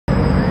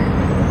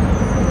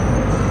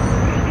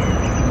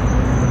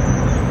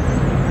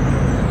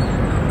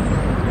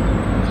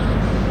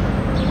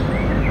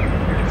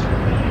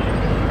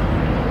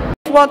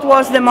what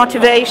was the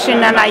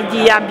motivation and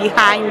idea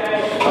behind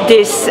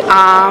this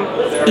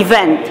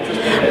event?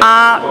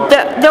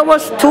 There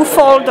was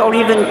twofold or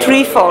even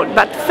threefold,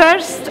 but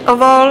first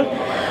of all,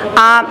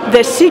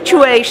 the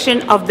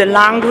situation of the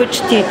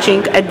language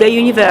teaching at the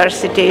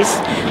universities,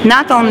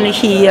 not only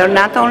here,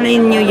 not only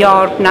in New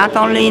York, not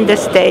only in the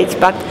States,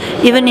 but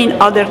even in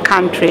other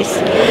countries.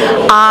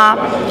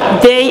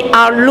 They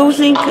are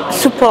losing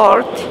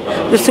support,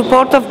 the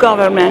support of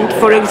government.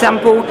 For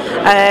example,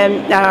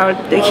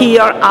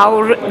 here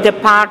our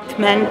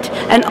department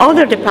and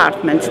other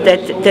departments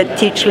that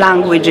teach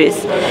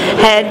languages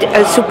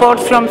had support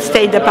from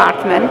State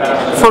Department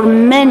for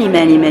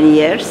many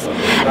years,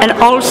 and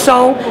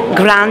also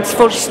grants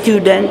for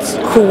students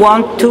who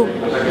want to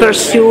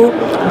pursue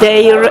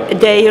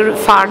their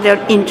further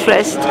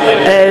interest,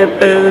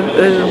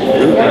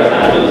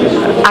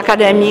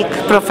 academic,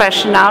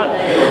 professional.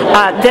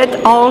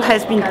 That all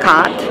has been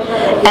cut,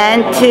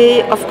 and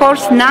of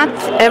course not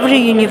every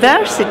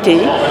university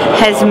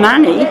has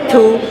money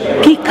to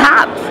pick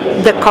up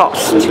the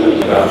cost,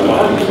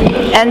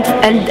 and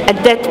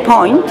at that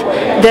point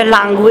the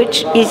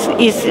language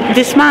is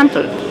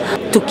dismantled.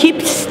 To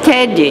keep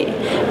steady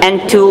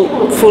and to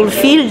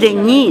fulfill the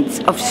needs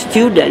of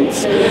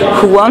students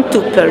who want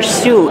to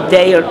pursue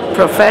their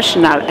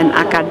professional and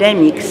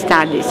academic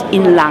studies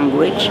in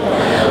language,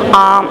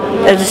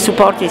 the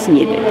support is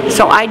needed.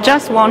 So I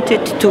just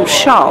wanted to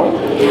show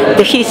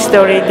the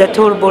history, the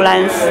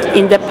turbulence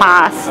in the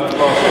past,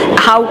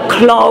 how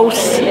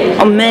close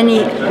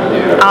many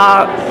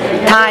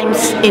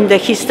times in the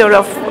history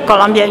of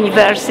Columbia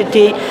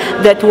University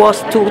that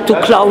was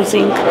to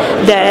closing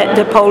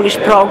the Polish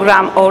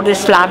program or the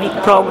Slavic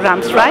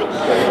programs, right?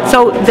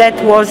 So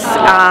that was,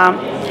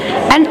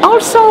 and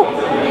also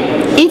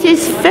it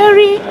is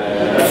very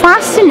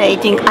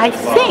fascinating, I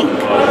think,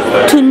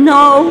 to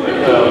know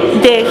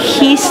the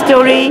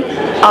history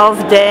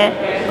of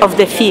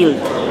the field,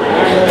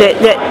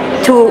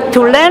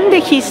 to learn the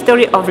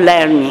history of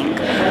learning,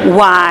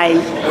 why,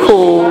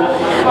 who,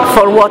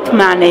 for what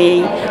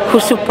money, who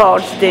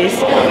supports this.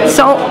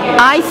 So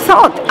I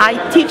thought, I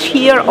teach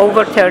here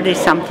over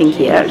 30-something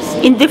years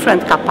in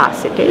different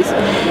capacities,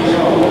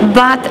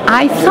 but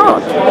I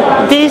thought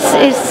this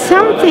is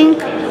something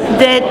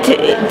that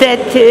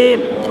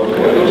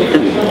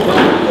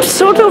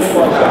sort of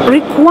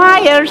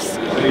requires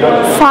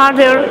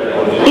further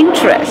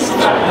interest.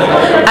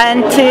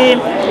 And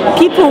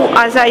people,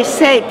 as I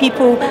say,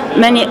 people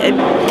many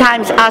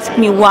times ask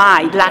me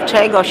why,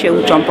 dlaczego się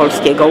uczą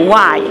polskiego,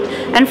 why?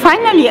 And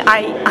finally,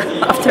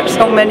 after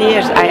so many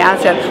years, I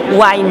answer,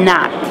 why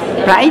not,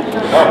 right?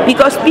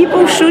 Because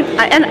people should,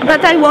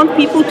 but I want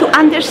people to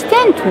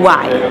understand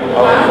why.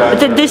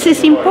 That this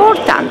is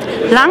important.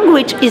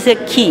 Language is a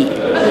key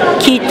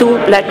to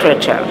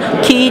literature,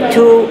 key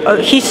to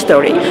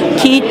history,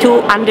 key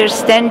to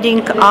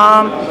understanding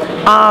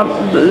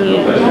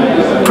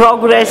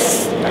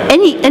progress,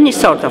 any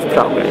sort of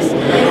progress.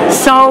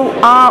 So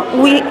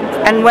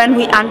when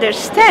we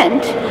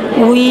understand,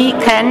 we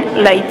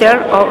can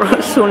later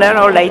or sooner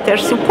or later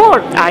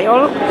support. I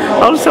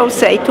also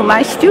say to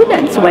my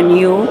students, when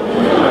you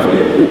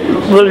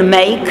will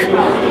make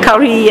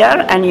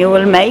career and you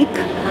will make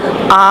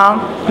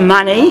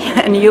money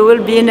and you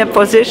will be in a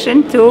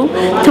position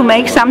to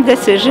make some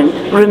decision,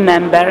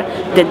 remember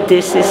that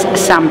this is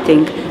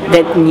something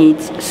that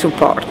needs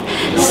support.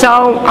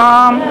 So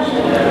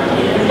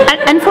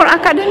and for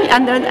academic,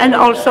 and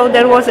also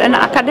there was an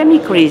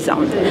academic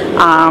reason.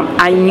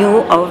 I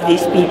knew of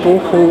these people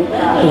who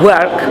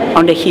work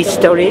on the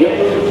history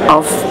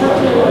of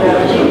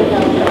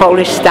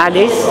Polish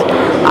studies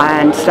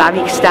and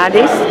Slavic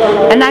studies,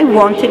 and I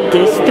wanted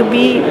this to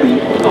be,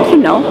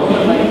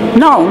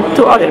 known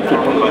to other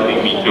people. I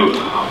think me too.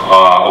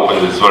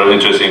 Open this very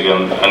interesting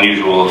and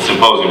unusual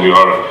symposium. We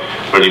are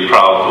really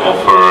proud to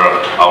offer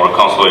our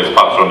consulate's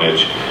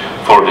patronage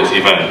for this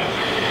event.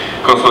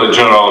 Consulate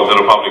General of the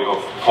Republic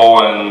of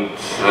Poland,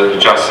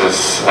 just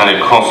as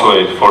any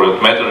consulate for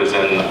that matter, is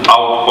an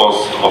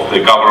outpost of the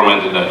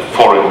government in a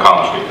foreign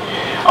country.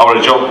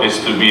 Our job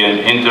is to be an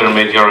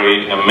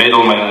intermediary, a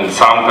middleman, and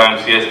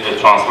sometimes, yes, a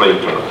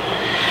translator.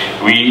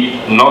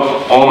 We not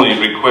only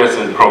request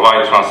and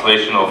provide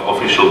translation of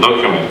official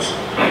documents,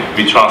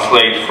 we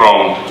translate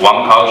from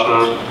one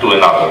culture to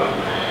another.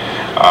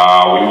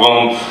 We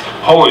want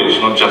Polish,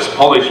 not just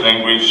Polish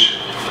language,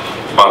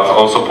 but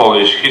also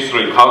Polish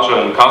history, culture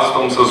and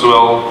customs as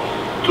well,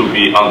 to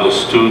be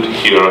understood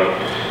here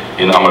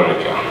in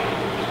America.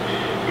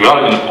 We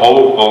are in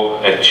awe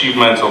of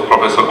achievements of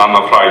Professor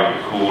Anna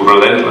Friday, who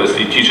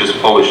relentlessly teaches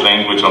Polish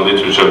language and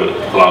literature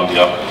at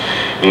Columbia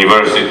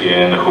University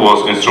and who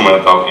was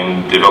instrumental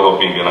in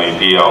developing an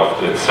idea of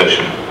that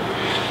session.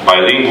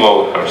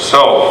 Bilingual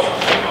herself,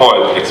 a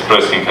poet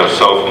expressing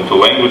herself into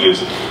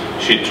languages,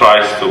 she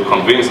tries to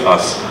convince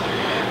us,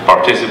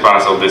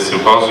 participants of this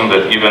symposium,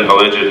 that even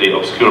allegedly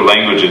obscure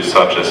languages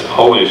such as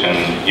Polish and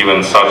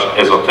even such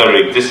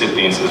esoteric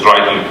disciplines as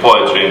writing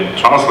poetry and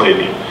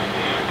translating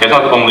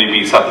cannot only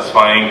be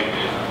satisfying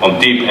on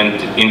deep and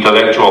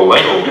intellectual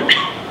level,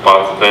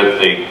 but that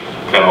they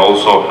can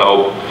also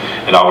help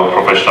in our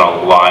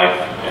professional life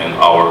and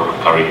our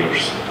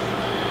careers.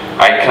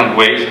 I can't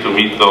wait to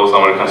meet those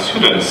American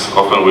students,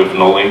 often with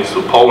no links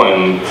to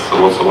Poland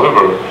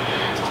whatsoever,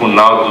 who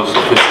now do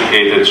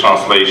sophisticated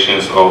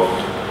translations of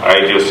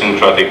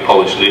idiosyncratic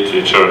Polish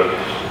literature,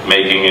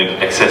 making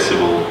it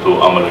accessible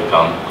to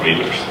American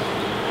readers.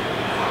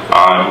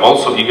 I'm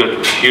also eager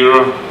to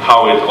hear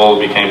how it all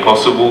became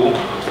possible,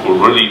 who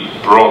really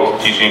brought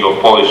teaching of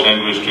Polish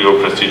language to your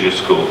prestigious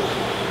school.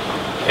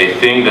 I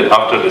think that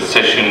after the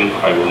session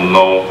I will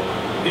know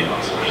the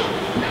answers.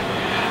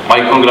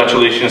 My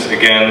congratulations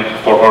again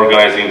for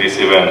organizing this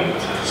event,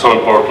 so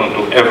important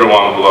to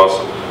everyone who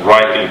was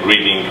writing,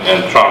 reading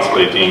and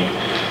translating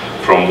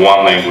from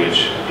one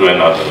language to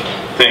another.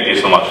 Thank you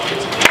so much.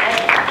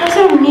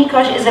 Professor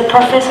Mikoś is a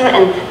professor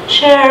and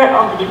chair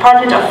of the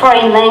Department of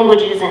Foreign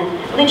Languages and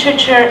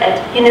Literature at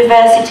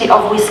University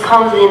of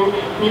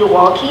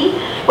Wisconsin-Milwaukee,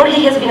 where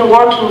he has been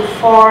working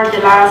for the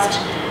last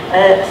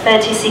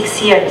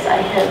 36 years,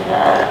 I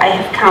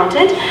have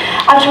counted.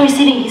 After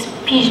receiving his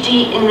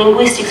PhD in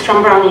linguistics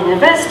from Brown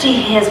University,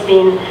 he has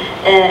been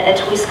at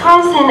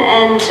Wisconsin,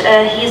 and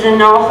he is an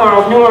author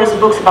of numerous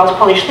books about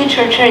Polish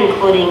literature,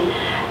 including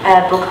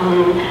a book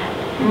on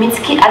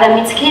Adam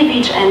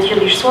Mickiewicz and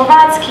Juliusz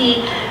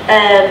Słowacki,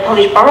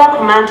 Polish Baroque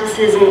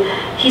Romanticism.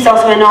 He's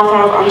also an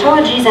author of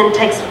anthologies and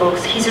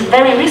textbooks. His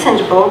very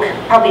recent book,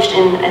 published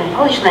in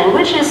Polish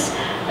language, is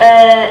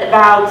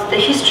about the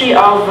history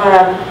of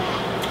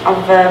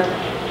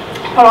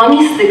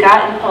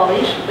Polonistyka in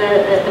Polish,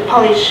 the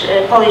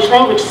Polish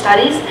language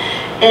studies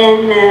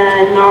in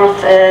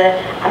North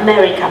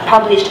America,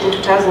 published in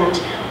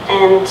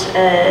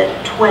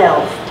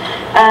 2012.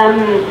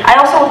 I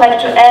also would like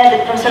to add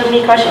that Professor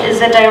Mikoś is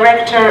the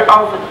director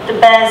of the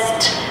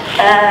best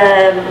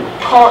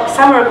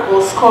summer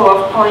school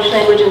of Polish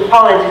language in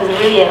Poland. It has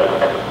really a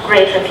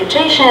great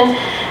reputation.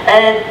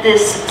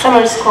 This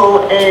summer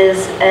school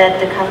is at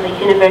the Catholic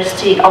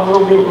University of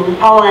Lublin in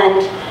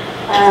Poland.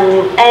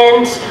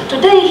 And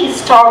today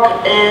his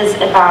talk is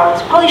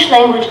about Polish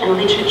language and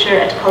literature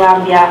at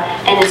Columbia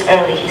and its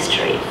early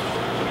history.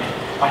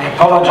 I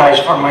apologize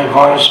for my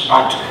voice,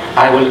 but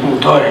I will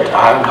do it.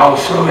 I'll go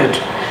through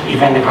it,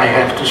 even if I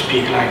have to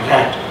speak like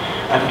that.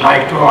 I would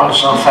like to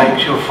also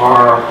thank you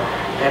for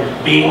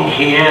being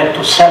here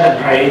to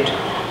celebrate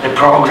the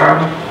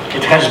program.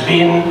 It has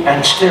been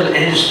and still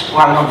is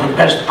one of the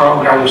best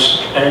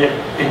programs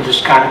in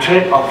this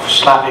country of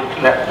Slavic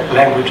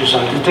languages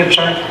and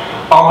literature,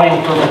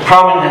 owing to the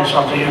prominence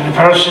of the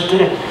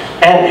university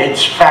and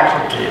its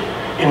faculty.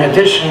 In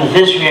addition,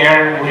 this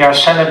year we are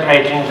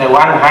celebrating the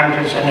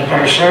 100th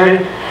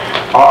anniversary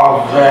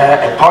of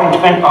the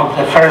appointment of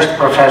the first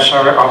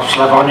professor of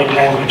Slavonic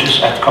languages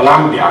at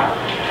Columbia.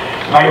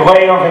 By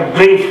way of a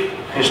brief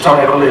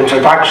historical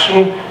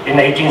introduction, in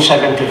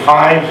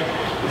 1875,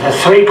 the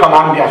three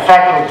Columbia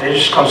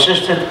faculties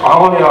consisted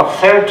only of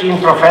 13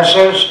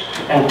 professors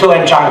and 2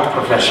 adjunct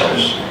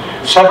professors.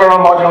 Several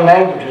modern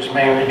languages,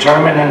 mainly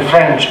German and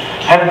French,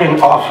 have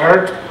been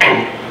offered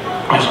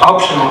as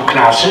optional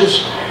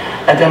classes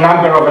at a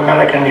number of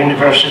American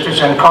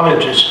universities and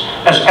colleges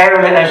as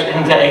early as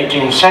in the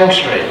 18th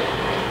century.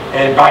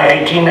 By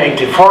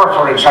 1884,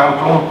 for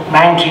example,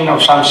 19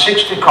 of some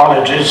 60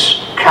 colleges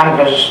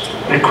canvassed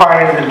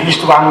required at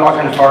least one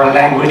modern foreign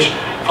language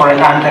for an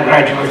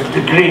undergraduate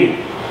degree.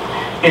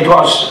 It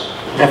was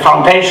the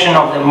foundation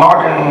of the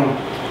Modern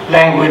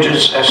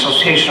Languages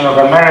Association of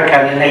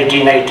America in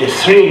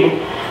 1883,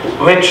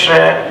 which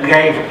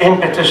gave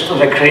impetus to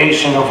the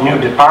creation of new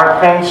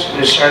departments,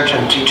 research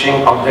and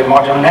teaching of the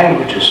modern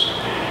languages.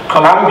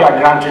 Columbia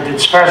granted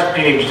its first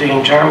PhD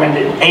in German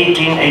in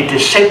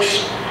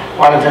 1886,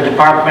 while the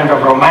Department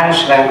of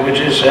Romance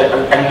Languages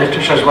and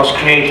Literatures was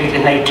created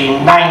in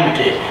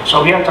 1890.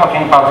 So we are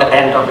talking about the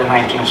end of the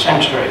 19th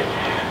century.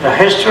 The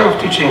history of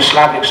teaching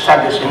Slavic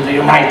studies in the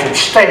United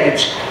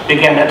States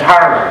began at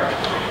Harvard.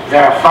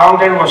 Their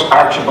founder was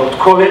Archibald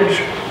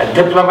Coolidge, a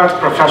diplomat,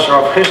 professor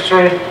of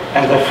history,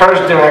 and the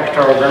first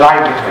director of the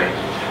library.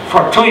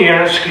 For 2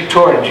 years he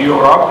toured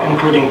Europe,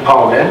 including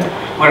Poland,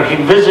 where he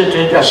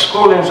visited a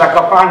school in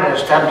Zakopane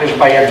established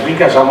by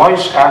Jadwiga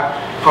Zamojska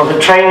for the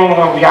training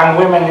of young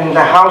women in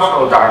the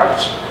household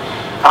arts.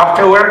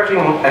 After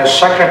working as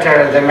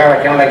secretary of the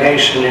American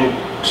legation in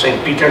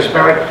St.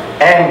 Petersburg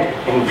and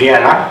in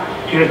Vienna,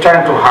 he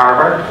returned to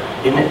Harvard.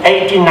 In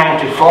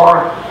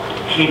 1894,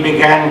 he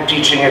began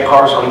teaching a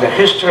course on the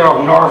history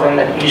of Northern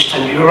and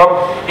Eastern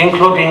Europe,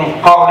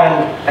 including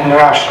Poland and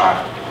Russia.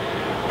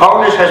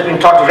 Polish has been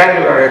taught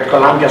regularly at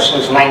Columbia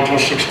since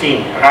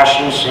 1916,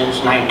 Russian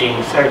since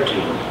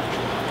 1913.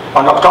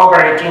 On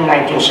October 18,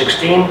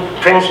 1916,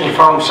 Prince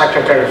informed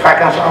Secretary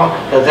Fackenthal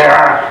that there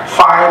are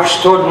 5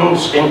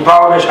 students in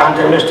Polish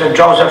under Mr.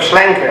 Joseph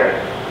Schlenker.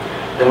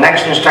 The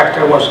next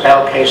instructor was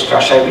L.K.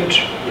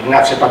 Straszewicz,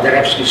 Ignacy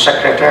Paderewski's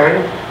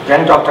secretary,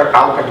 then Dr.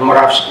 Albert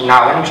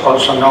Morawski-Nałęcz,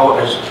 also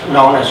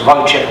known as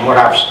Wojciech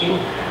Morawski,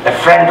 a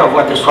friend of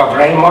Władysław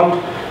Raymond,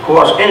 who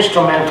was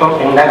instrumental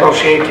in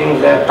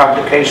negotiating the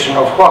publication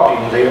of Chłopi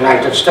in the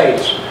United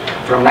States.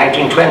 From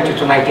 1920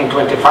 to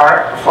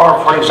 1924,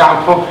 for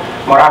example,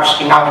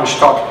 Morawski-Nałęcz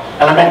taught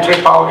elementary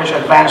Polish,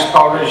 advanced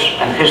Polish,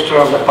 and history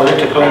of the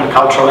political and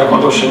cultural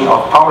evolution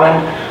of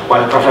Poland,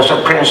 while Professor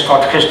Prince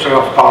taught history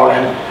of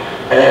Poland,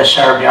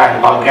 Serbia,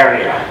 and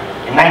Bulgaria.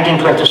 In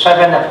 1927,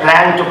 a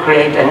plan to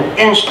create an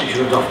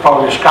Institute of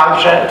Polish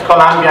Culture at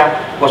Columbia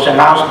was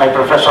announced by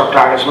Professor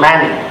Clarence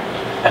Manning.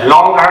 A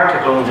long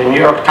article in the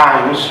New York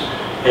Times,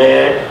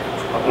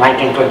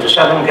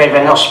 1927, gave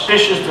an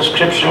auspicious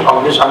description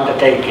of this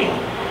undertaking.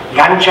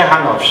 Jan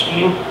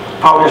Ciechanowski,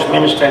 Polish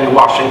minister in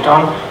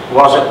Washington,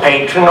 was a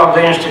patron of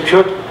the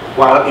Institute,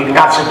 while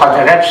Ignacy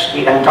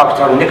Paderewski and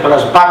Dr.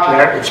 Nicholas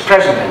Butler, its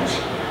presidents.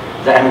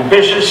 The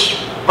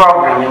ambitious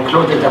program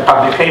included the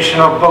publication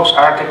of books,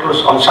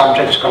 articles on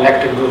subjects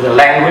connected with the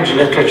language,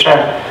 literature,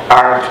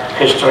 art,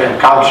 history, and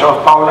culture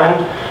of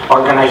Poland,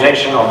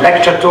 organization of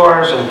lecture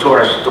tours and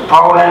tours to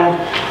Poland.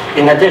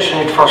 In addition,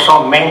 it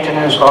foresaw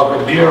maintenance of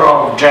the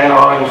Bureau of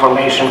General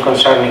Information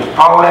concerning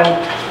Poland,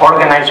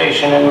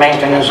 organization and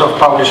maintenance of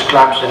Polish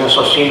clubs and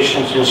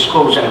associations in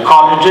schools and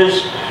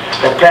colleges.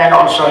 The plan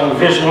also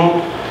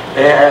envisioned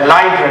a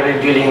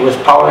library dealing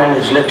with Poland,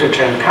 its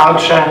literature and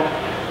culture.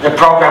 The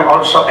program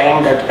also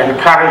aimed at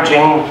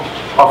encouraging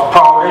of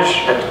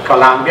Polish at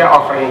Columbia,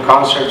 offering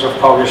concerts of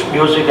Polish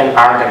music and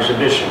art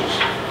exhibitions.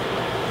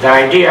 The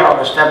idea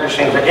of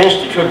establishing the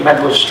Institute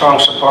met with strong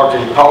support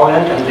in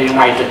Poland and the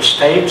United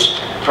States.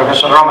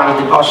 Professor Roman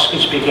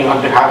Dybowski, speaking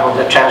on behalf of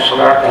the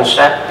Chancellor and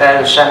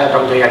Senate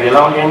of the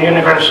Jagiellonian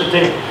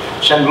University,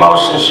 sent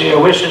most sincere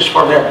wishes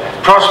for the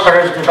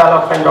prosperous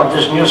development of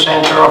this new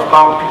center of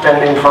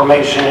competent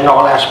information in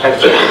all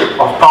aspects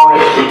of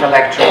Polish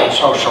intellectual and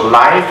social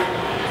life.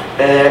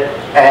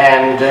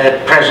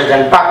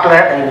 President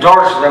Butler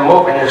endorsed the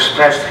move and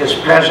expressed his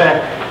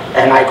pleasure,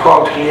 and I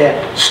quote here,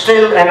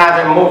 "Still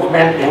another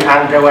movement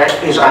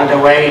is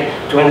underway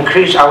to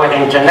increase our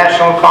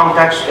international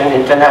contacts and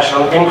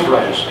international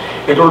influence.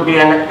 It will be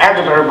an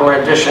admirable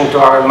addition to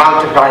our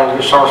multiplying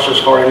resources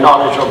for a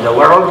knowledge of the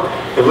world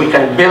if we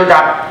can build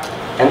up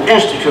an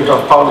Institute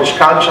of Polish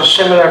Culture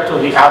similar to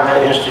the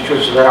other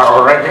institutes that are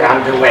already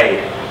underway."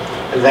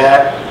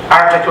 The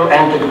article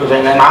ended with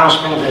an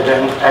announcement that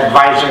an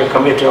advisory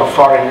committee of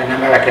foreign and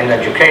American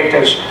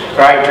educators,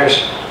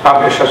 writers,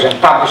 publishers, and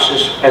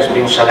publicists has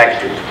been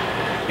selected.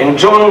 In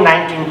June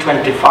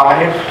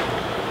 1925,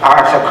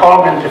 Arthur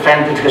Coleman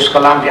defended his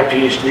Columbia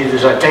PhD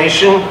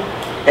dissertation.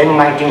 In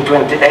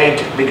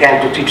 1928,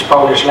 began to teach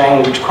Polish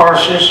language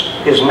courses.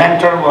 His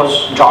mentor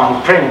was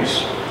John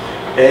Prince.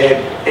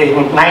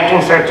 In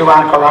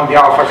 1931, Columbia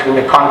offered him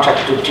a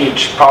contract to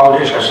teach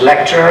Polish as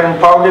lecturer in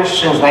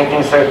Polish. Since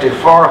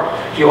 1934,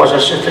 he was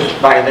assisted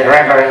by the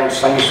Reverend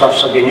Stanisław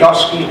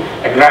Sobieniowski,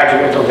 a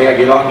graduate of the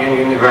Jagiellonian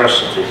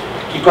University.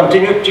 He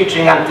continued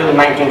teaching until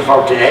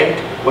 1948,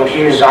 when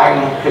he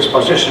resigned his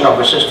position of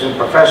assistant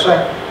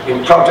professor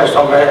in protest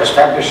over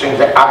establishing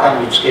the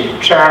Adam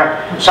Mickiewicz Chair,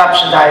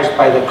 subsidized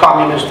by the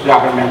communist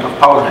government of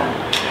Poland.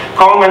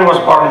 Coleman was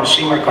born in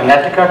Seymour,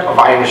 Connecticut, of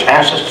Irish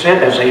ancestry.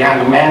 As a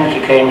young man, he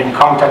came in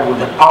contact with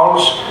the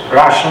Poles,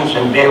 Russians,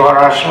 and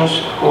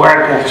Belarusians who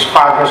worked in his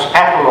father's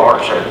apple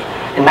orchard.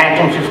 In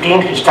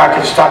 1915, he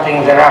started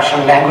studying the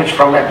Russian language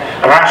from a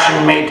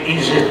Russian made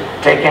easy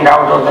taken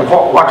out of the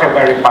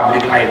Waterbury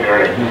Public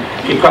Library.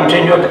 He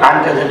continued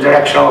under the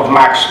direction of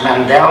Max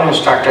Mandel,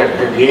 instructor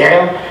at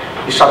Yale.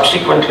 He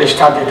subsequently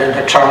studied at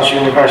the Charles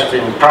University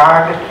in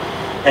Prague.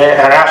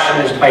 A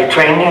Russianist by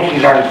training, he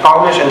learned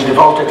Polish and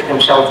devoted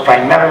himself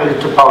primarily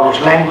to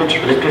Polish language,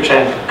 literature,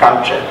 and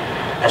culture.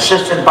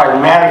 Assisted by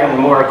Marion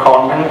Moore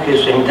Coleman,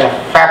 his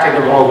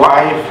indefatigable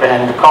wife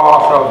and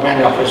co-author of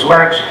many of his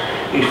works,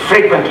 he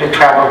frequently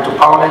traveled to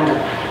Poland,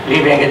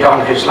 leaving it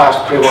on his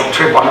last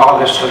trip on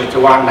August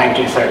 31,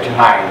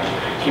 1939.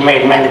 He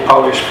made many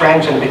Polish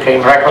friends and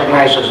became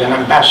recognized as an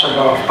ambassador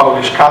of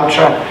Polish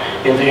culture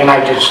in the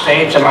United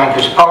States. Among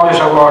his Polish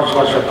awards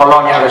was the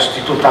Polonia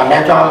Restituta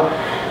Medal,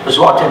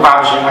 Złoty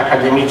Wawrzyn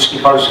Akademicki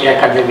Polskiej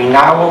Akademii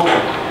Nauk,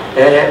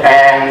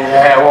 and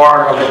the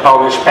award of the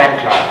Polish Pen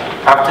Club.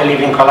 After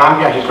leaving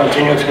Columbia, he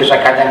continued his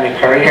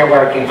academic career,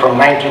 working from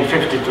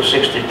 1950 to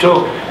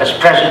 62 as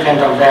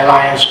president of the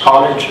Alliance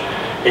College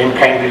in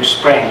Cambridge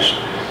Springs.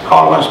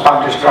 Coleman's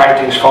published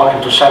writings fall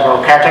into several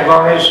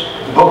categories: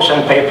 books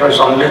and papers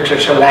on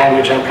literature,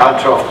 language, and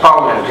culture of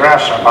Poland,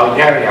 Russia,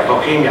 Bulgaria,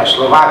 Bohemia,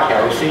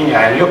 Slovakia,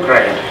 Ruthenia, and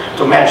Ukraine,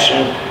 to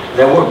mention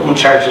the wooden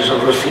churches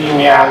of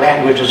Ruthenia,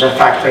 language as a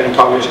factor in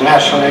Polish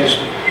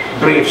nationalism,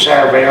 brief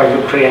survey of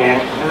Ukrainian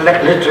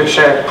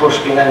literature,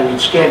 Pushkin and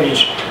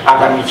Mickiewicz,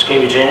 Adam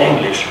Mickiewicz in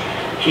English.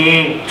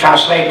 He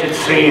translated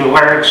 3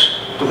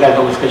 works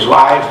together with his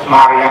wife,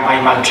 Maria by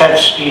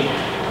Malczewski,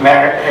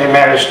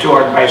 Mary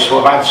Stuart by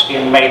Słowacki,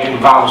 and Maiden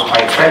Vows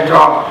by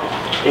Fredro.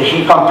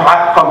 He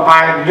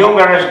compiled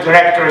numerous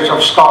directories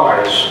of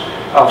scholars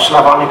of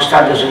Slavonic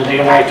studies in the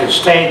United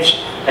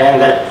States,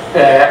 and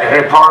a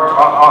report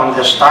on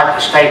the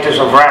status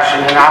of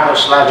Russian and other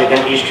Slavic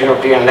and East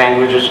European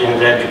languages in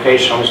the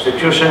educational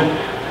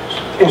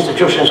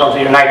institutions of the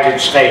United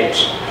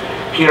States.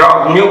 He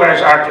wrote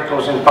numerous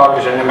articles in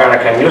Polish and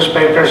American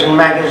newspapers and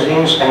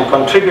magazines and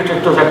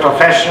contributed to the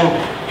profession.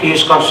 He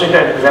is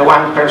considered the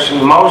one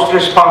person most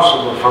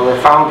responsible for the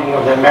founding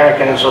of the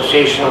American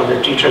Association of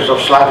the Teachers of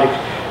Slavic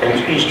and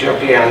East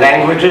European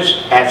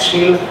Languages,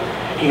 ATSIL.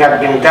 He had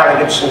been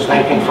delegate since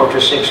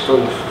 1946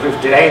 to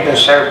 58 and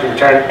served in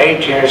turn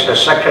 8 years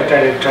as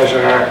secretary,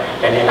 treasurer,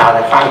 and in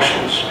other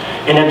functions.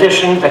 In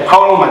addition, the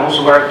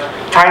Colemans worked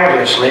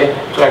tirelessly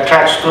to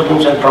attract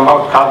students and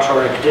promote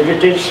cultural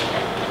activities.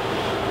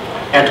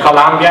 At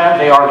Columbia,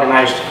 they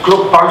organized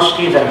Klub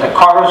Polski, then the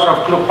chorus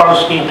of Klub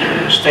Polski,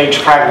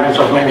 staged fragments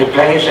of many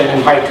plays and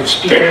invited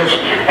speakers,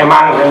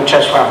 among them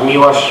Czesław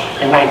Miłosz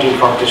in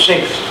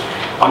 1946.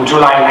 On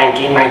July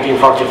 19,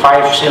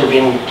 1945,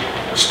 Sylwin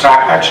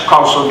Strakacz,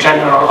 Consul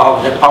General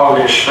of the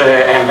Polish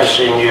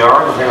Embassy in New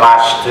York, the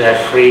last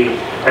free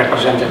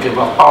representative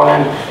of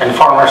Poland, and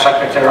former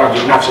Secretary of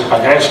Ignacy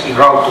Paderewski,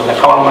 wrote to the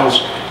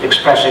Colemans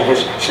expressing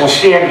his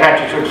sincere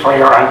gratitude for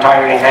your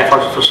untiring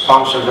efforts to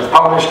sponsor the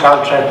Polish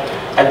culture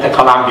at the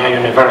Columbia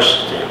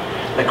University.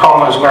 The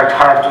Colemans worked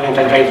hard to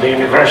integrate the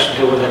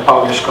university with the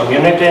Polish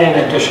community.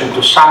 In addition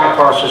to summer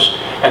courses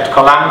at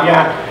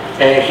Columbia,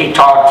 he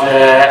taught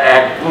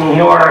at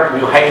Newark,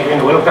 New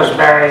Haven,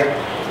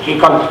 Wilkes-Barre.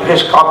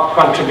 His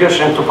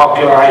contribution to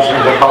popularizing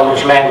the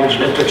Polish language,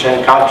 literature,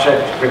 and culture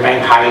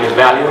remained highly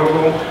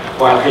valuable,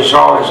 while his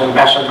role as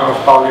ambassador of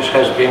Polish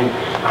has been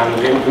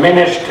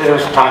undiminished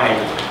with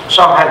time.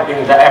 So have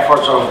been the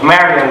efforts of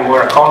Marian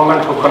Moore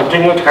Coleman, who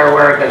continued her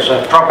work as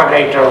a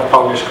propagator of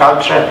Polish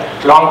culture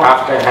long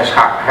after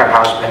her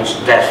husband's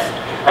death.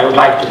 I would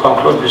like to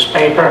conclude this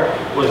paper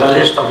with a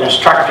list of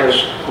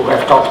instructors who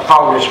have taught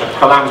Polish at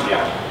Columbia: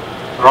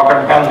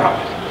 Robert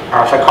Belknap,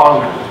 Arthur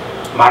Coleman,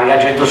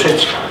 Maria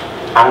Dzieduszycka,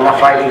 Anna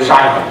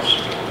Freilich-Zajmans,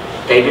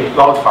 David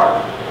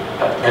Goldfarb,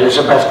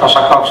 Elizabeth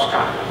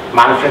Kosakowska,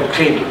 Manfred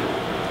Kriegel,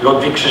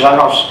 Ludwik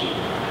Krzyżanowski,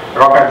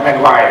 Robert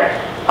Maguire,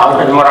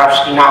 Albert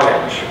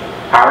Morawski-Nałęcz,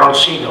 Harold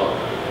Siegel,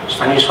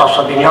 Stanisław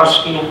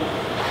Sobieniowski,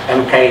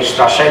 M.K.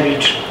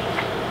 Straszewicz,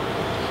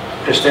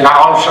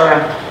 Krystyna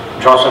Olscher,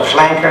 Joseph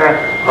Schlenker,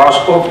 Ross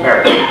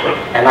Upberg,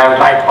 and I would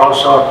like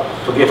also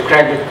to give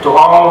credit to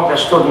all the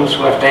students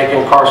who have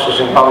taken courses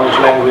in Polish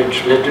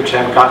language, literature,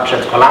 and culture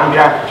at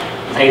Columbia.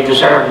 They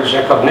deserve this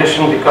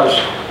recognition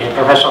because, in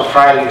Professor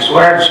Freilich's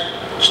words,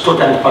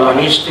 student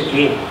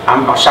polonistyki,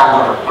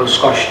 ambasador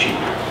polskości.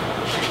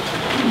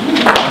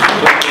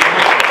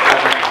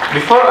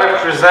 Before I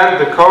present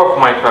the core of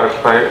my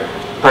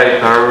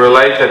paper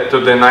related to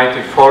the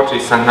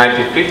 1940s and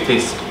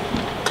 1950s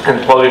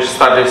and Polish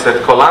studies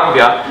at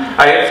Columbia,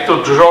 I have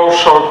to draw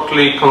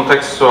shortly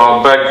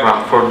contextual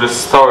background for this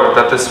story,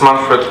 that is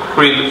Manfred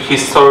Kriegel,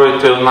 his story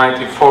till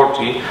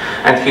 1940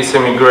 and his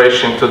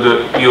emigration to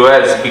the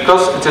US,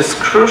 because it is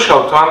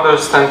crucial to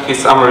understand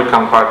his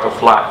American part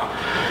of life.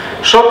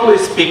 Shortly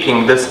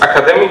speaking, this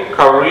academic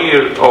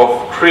career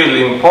of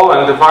Kriegel in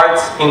Poland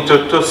divides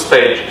into two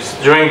stages.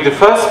 During the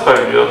first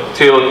period,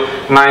 till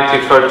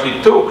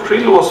 1932,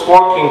 Kriegel was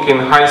working in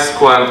high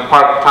school and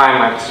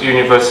part-time at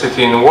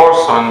university in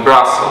Warsaw and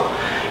Brussels.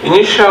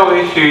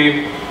 Initially,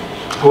 he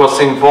was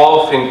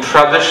involved in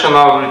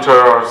traditional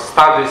literary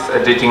studies,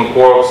 editing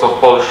works of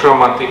Polish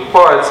Romantic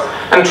poets,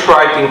 and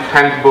writing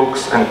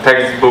handbooks and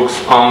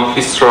textbooks on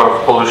history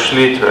of Polish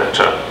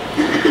literature.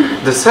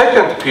 The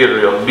second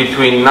period,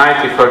 between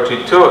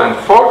 1932 and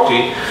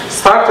 40,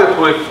 started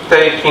with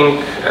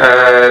taking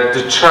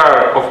the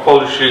chair of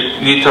Polish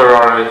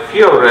literary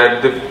theory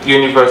at the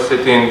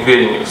university in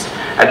Vilnius.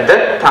 At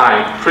that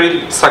time,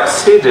 Kriegel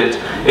succeeded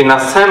in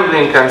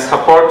assembling and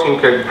supporting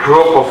a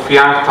group of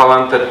young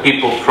talented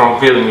people from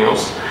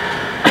Vilnius,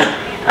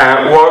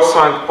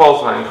 Warsaw and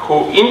Poznań, who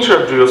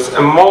introduced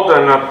a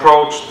modern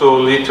approach to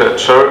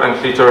literature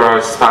and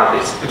literary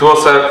studies. It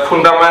was a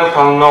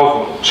fundamental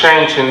novum,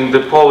 change in the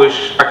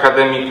Polish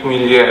academic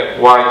milieu,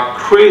 while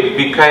Kriegel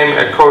became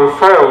a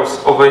corypheus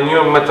of a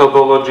new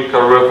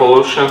methodological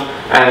revolution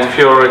and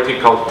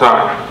theoretical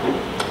turn.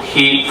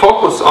 He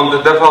focused on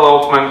the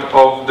development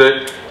of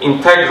the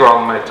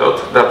integral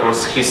method, that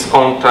was his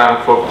own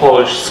term for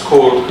Polish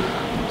school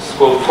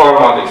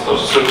formalist or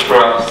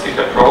structuralistic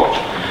approach,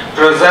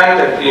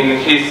 presented in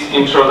his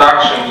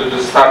introduction to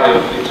the study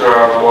of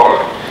literary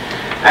work.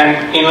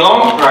 And in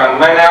long run,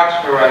 many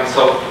adherents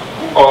of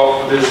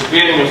this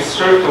Vilnius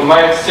circle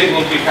made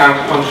significant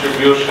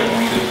contribution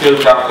in the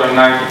field after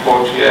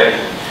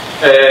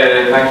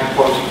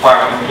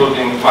 1945,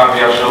 including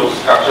Maria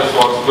Żełska,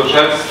 Czesław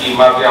Zgorzelski,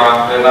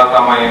 Maria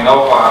Renata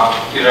Majenowa,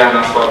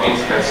 Irena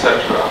Sławińska, etc.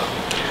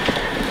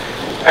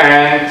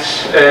 And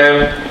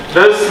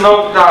there's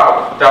no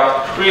doubt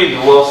that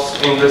Kriegel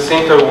was, in this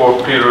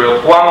interwar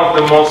period, one of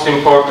the most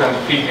important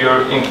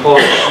figures in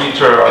Polish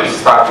literary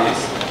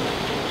studies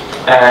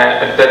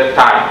at that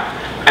time.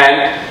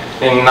 And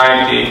in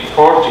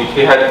 1940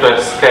 he had to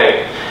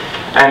escape.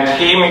 And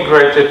he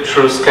immigrated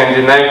through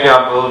Scandinavia,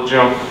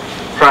 Belgium,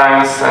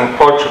 France and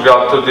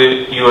Portugal to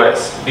the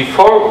US.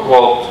 Before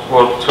World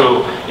War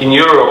II in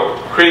Europe,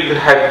 Kriegel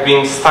had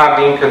been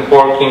studying and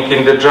working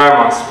in the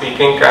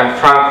German-speaking and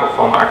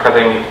Francophone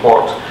academic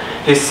world.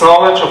 His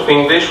knowledge of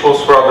English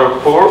was rather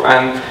poor,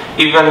 and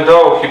even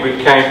though he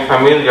became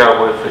familiar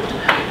with it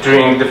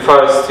during the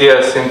first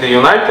years in the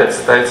United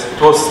States,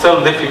 it was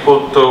still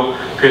difficult to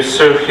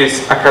pursue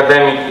his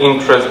academic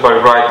interest by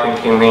writing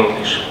in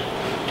English.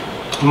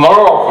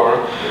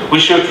 Moreover, we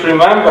should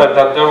remember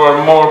that there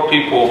were more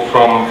people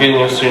from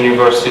Vilnius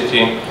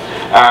University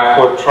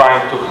who were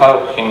trying to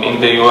help him in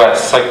the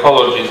US.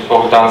 Psychologist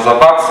Bogdan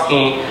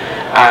Zabacki,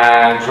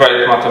 and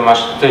great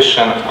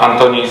mathematician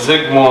Antoni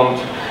Zygmunt,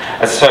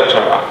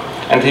 etc.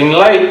 And in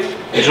late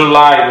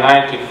July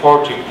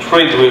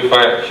 1943, with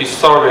a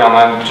historian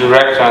and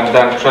director and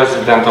then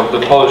president of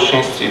the Polish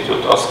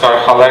Institute, Oskar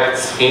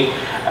Halecki,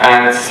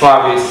 and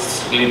Slavic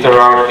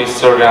literary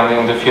historian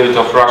in the field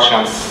of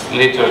Russian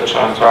literature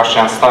and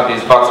Russian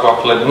studies,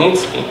 Wacław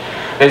Lednicki,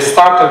 they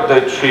started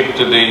their trip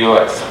to the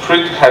US.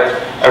 Fried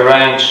had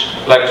arranged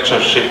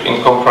lectureship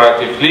in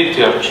comparative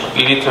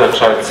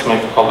literature at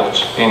Smith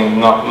College in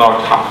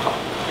Northampton.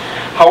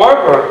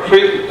 However,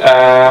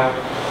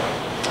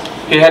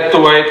 he had to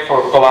wait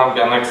for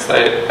Columbia next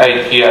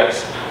 8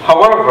 years.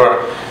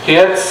 However, he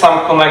had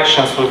some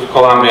connections with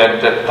Columbia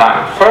at that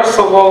time. First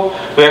of all,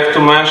 we have to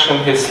mention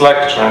his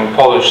lecture in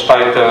Polish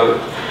titled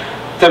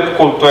Typ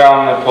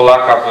kulturalny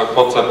Polaka w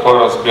epoce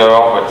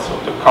porozbiorowej, so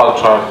the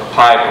cultural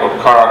type or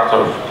character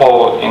of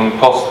Poland in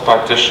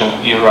post-partition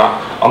era,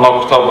 on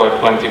October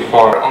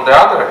 24. On the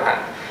other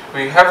hand,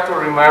 we have to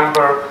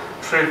remember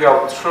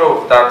trivial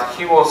truth that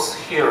he was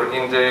here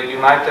in the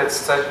United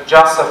States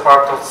just a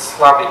part of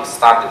Slavic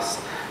studies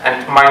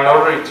and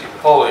minority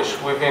Polish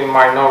within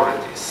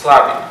minority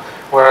Slavic,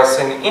 whereas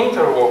in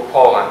interwar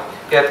Poland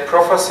he had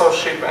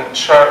professorship and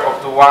chair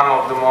of one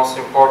of the most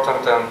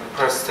important and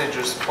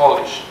prestigious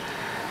Polish,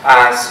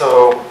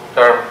 so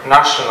their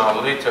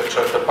national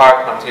literature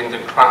department in the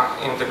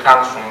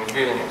country in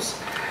Vilnius.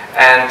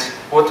 And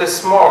what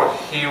is more,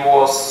 he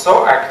was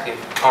so active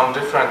on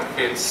different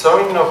fields, so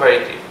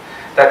innovative,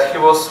 that he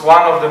was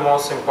one of the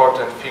most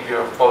important figures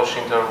of Polish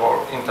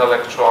interwar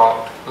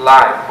intellectual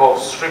life,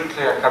 both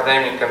strictly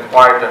academic and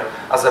wider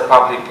as a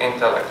public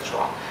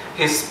intellectual.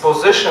 His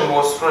position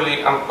was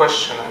really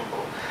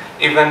unquestionable,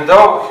 even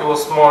though he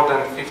was more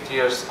than 50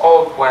 years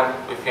old when,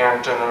 with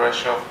young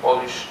generation of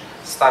Polish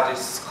studies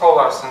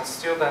scholars and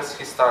students,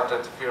 he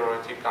started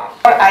theoretical.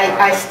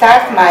 I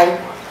start my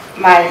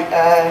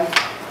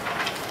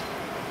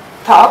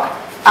talk.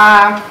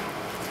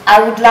 I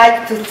would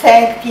like to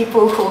thank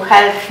people who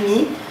helped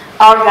me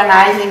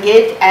organizing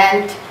it,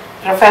 and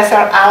Professor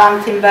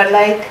Alan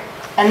Timberlake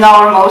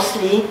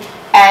enormously,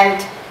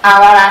 and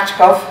Awa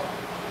Raczkow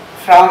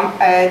from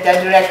the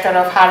director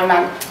of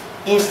Harriman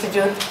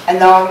Institute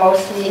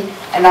enormously,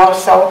 and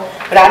also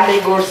Bradley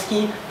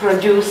Górski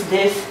produced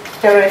this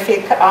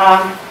terrific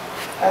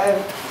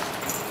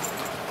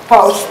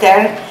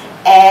poster.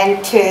 And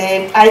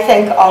I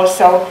thank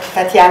also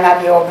Tatiana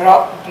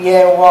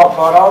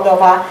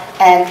Białoborodova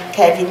and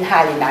Kevin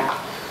Halinak,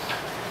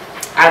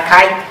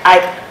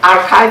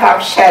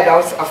 archival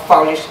shadows of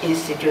Polish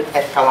Institute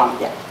at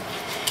Columbia.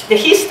 The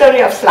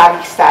history of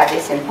Slavic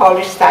studies and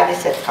Polish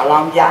studies at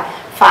Columbia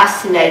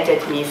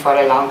fascinated me for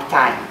a long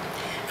time.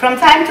 From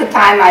time to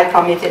time I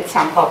committed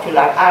some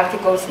popular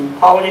articles in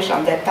Polish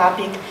on that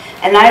topic,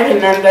 and I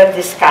remember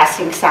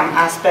discussing some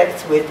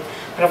aspects with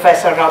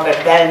Professor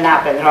Robert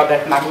Belknap and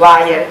Robert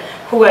Maguire,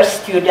 who were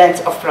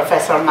students of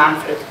Professor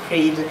Manfred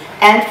Kriedl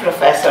and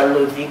Professor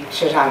Ludwik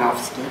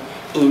Krzyżanowski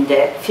in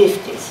the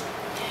 50s.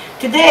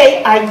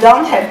 Today, I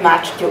don't have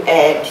much to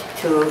add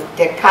to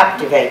the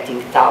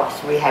captivating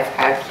talks we have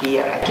heard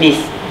here. At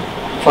least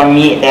for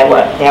me, they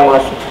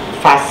was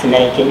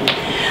fascinating.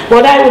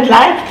 What I would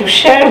like to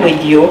share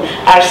with you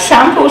are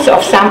samples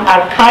of some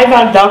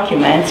archival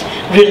documents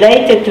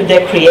related to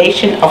the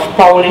creation of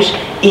Polish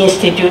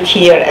Institute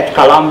here at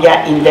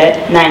Columbia in the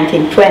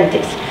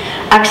 1920s.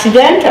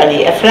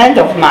 Accidentally, a friend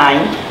of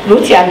mine,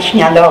 Lucjan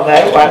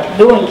Śniadower, while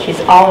doing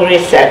his own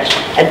research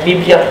at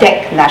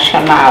Bibliothèque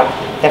Nationale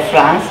de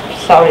France,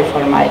 sorry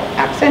for my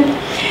accent,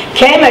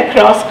 came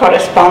across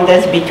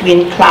correspondence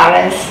between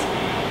Clarence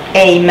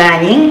A.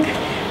 Manning,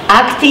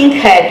 acting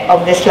head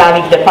of the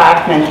Slavic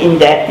department in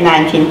the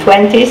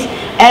 1920s,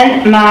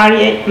 and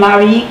Marie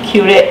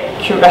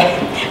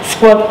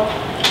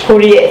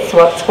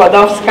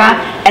Skłodowska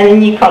and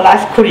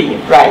Nicholas Curie,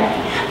 right?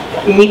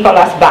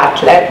 Nicholas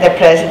Butler, the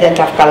president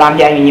of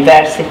Columbia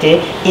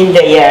University in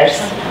the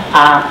years,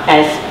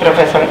 as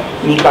Professor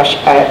Mikoś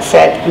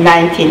said,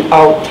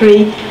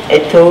 1903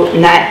 to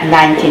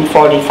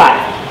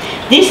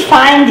 1945. These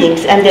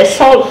findings and the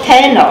sole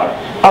tenor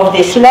of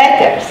these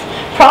letters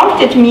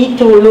prompted me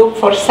to look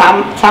for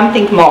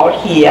something more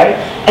here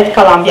at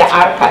Columbia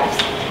Archives.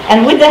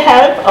 And with the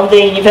help of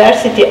the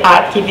university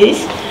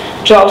archivist,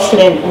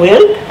 Jocelyn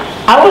Wilk,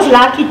 I was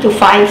lucky to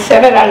find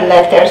several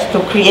letters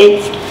that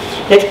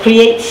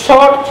create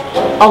sort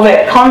of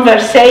a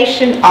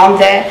conversation on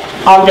the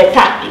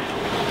topic.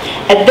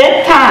 At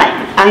that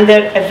time,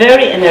 under a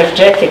very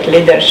energetic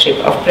leadership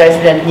of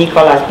President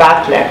Nicholas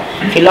Butler,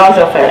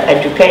 philosopher,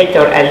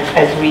 educator,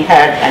 as we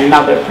heard, and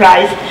Nobel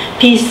Prize,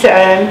 Peace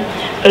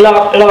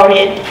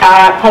laureate,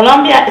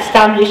 Columbia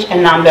established a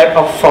number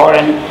of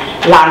foreign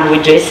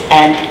languages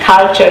and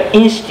culture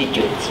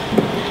institutes.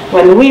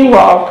 When we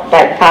walk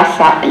by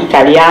Casa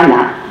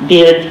Italiana,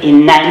 built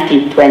in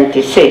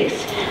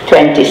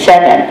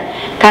 1926-27,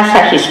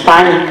 Casa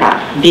Hispanica,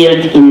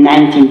 built in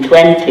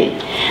 1920,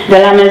 the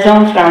La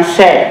Maison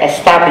Française,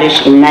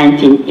 established in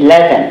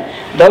 1911,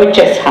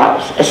 Deutsches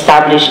Haus,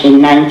 established in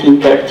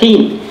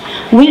 1913,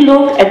 we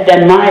look at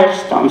the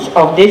milestones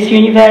of this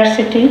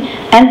university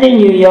and the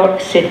New York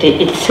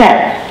City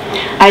itself.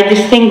 I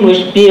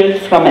distinguish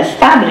built from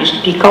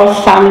established because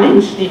some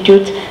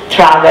institutes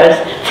travels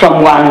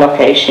from one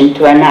location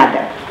to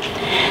another.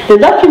 The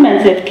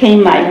documents that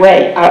came my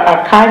way are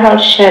archival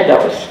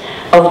shadows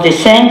of the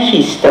same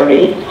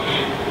history,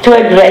 to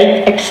a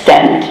great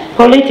extent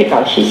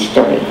political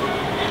history.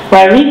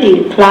 While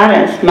reading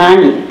Clarence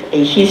Manning,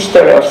 A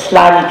History of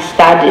Slavic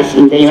Studies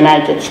in the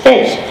United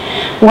States,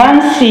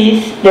 one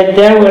sees that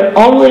there were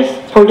always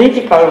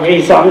political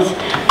reasons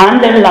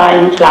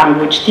underlying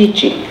language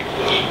teaching.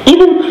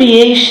 Even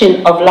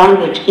creation of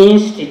language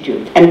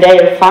institute and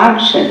their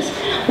functions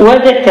were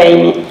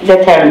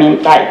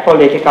determined by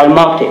political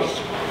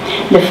motives.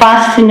 The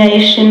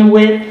fascination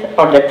with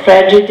or the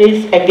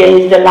prejudice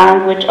against the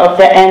language of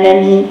the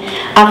enemy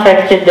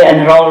affected the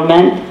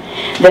enrollment,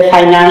 the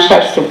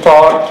financial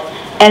support,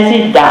 as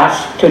it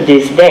does to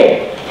this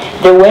day.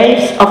 The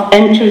waves of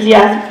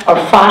enthusiasm or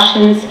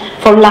fashions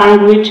for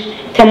language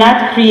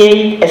cannot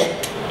create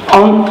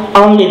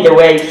only the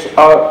waves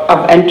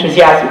of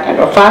enthusiasm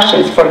or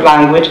fashions for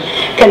language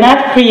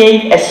cannot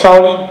create a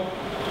solid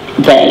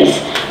base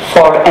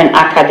for an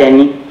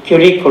academic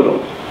curriculum.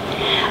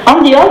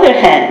 On the other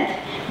hand,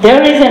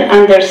 there is an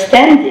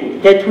understanding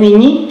that we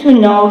need to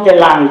know the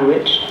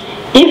language,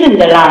 even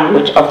the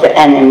language of the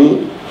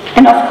enemy,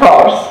 and of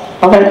course,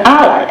 of an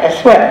ally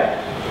as well.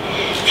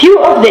 Few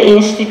of the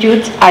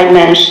institutes I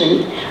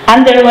mentioned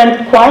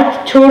underwent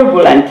quite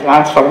turbulent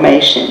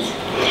transformations,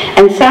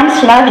 and some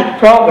Slavic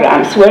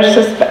programs were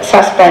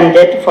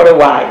suspended for a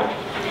while.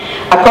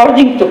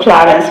 According to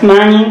Clarence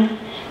Manning,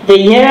 the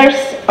years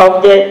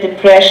of the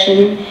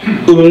Depression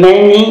in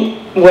many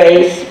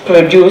ways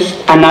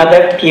produced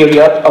another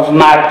period of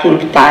marking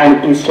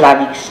time in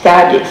Slavic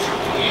studies.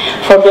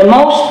 For the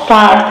most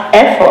part,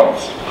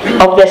 efforts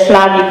of the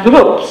Slavic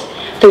groups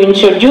to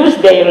introduce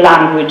their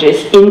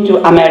languages into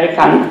the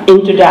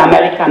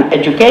American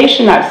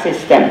educational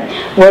system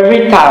were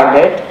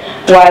retarded,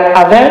 while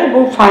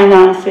available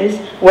finances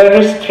were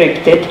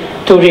restricted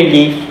to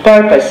relief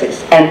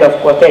purposes. End of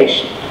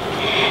quotation.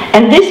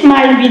 And this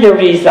might be the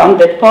reason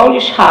that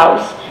Polish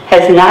House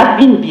has not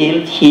been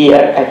built here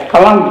at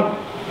Columbia.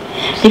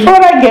 Before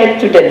I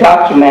get to the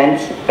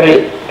documents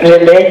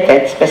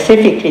related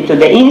specifically to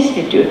the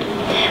Institute,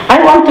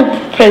 I want to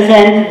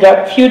present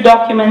the few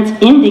documents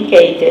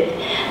indicated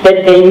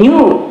that the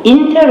new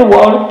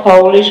interwar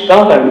Polish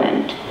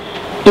government,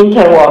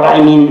 interwar I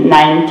mean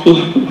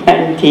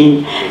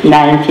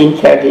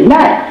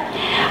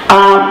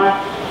 1939,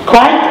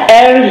 quite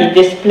early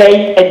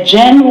displayed a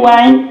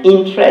genuine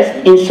interest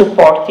in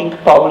supporting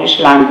Polish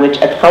language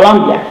at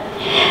Columbia.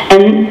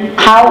 And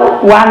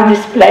how one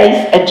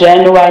displays a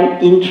genuine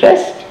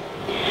interest?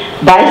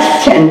 By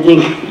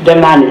sending the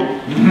money.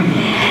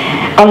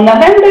 On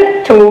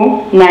November 2,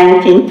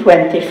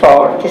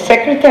 1924, the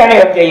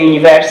Secretary of the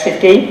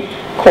University,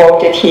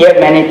 quoted here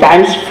many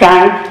times,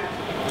 Frank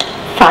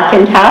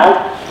Falkenthal,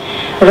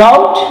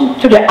 wrote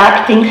to the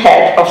acting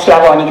head of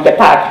Slavonic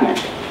Department,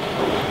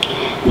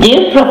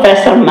 "Dear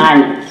Professor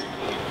Manning,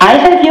 I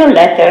have your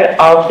letter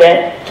of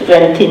the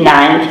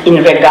 29th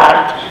in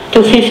regard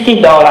to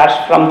 $50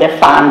 from the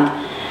fund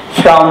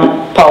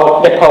from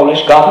the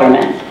Polish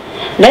government.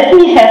 Let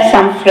me have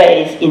some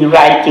phrase in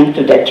writing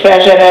to the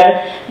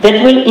treasurer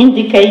that will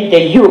indicate the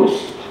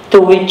use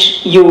to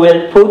which you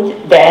will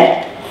put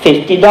the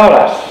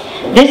 $50.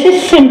 This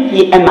is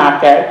simply a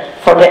matter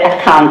for the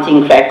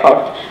accounting record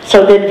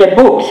so that the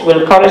books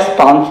will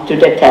correspond to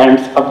the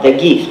terms of the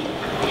gift.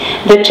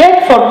 The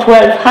check for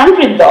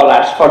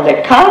 $1,200 for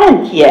the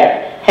current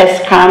year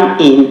has come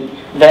in.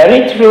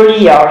 Very truly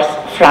yours,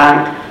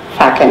 Frank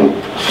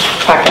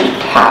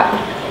Falkenthal."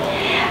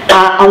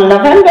 On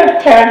November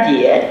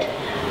 30th,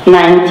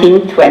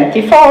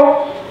 1924,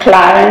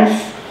 Clarence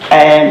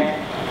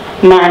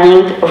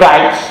Manning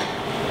writes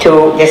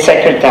to the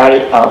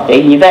Secretary of the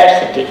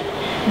University,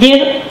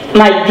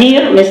 My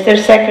dear Mr.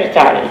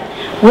 Secretary,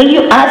 will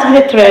you ask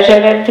the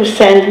treasurer to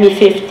send me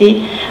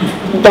 $50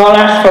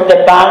 for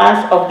the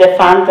balance of the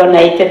fund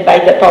donated by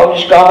the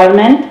Polish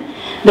government?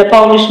 The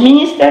Polish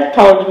minister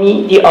told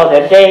me the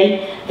other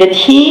day that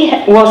he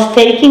was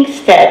taking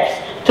steps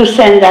to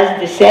send us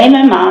the same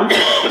amount,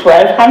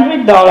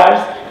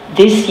 $1,200,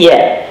 this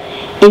year.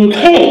 In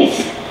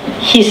case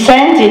he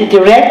sends it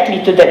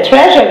directly to the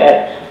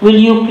treasurer, will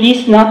you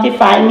please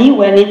notify me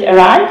when it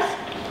arrives?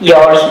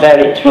 Yours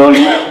very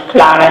truly,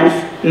 Clarence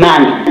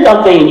money.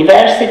 Of the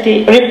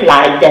university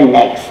replied the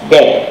next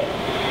day.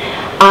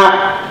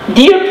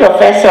 Dear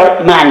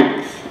Professor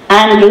Mannings,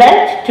 I'm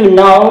glad to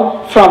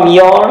know from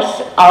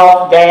yours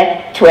of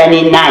the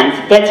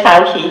 29th. That's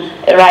how he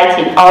writes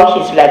in all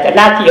his letters.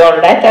 Not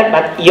your letter,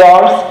 but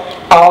yours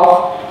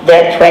of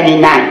the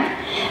 29th.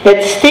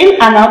 That still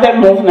another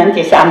movement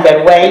is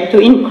underway to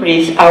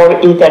increase our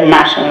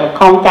international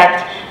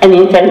contact and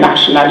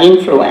international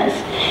influence.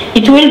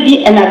 It will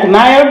be an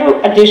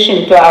admirable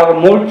addition to our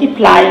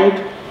multiplying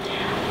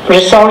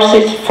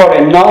resources for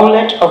a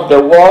knowledge of the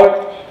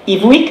world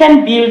if we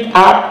can build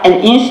up an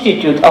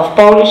institute of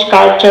Polish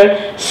culture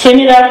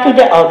similar to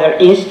the other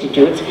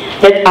institutes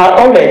that are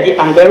already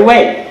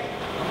underway.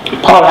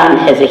 Poland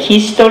has a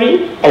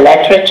history, a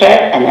literature,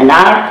 and an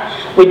art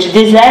which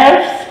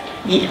deserves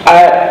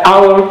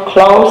our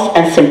close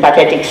and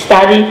sympathetic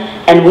study,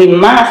 and we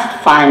must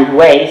find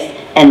ways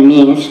and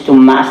means to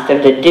master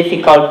the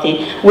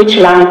difficulty which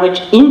language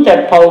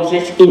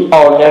interposes in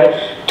order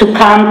to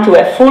come to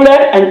a fuller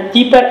and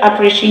deeper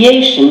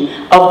appreciation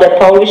of the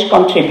Polish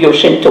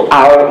contribution to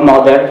our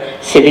modern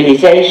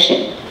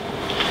civilization.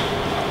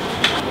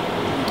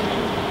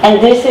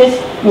 And this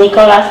is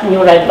Nicholas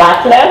Murray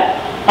Butler,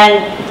 and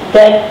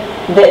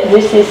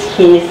this is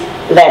his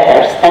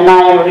letters. And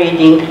I am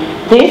reading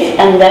this,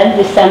 and then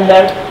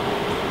December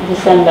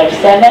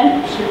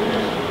 7.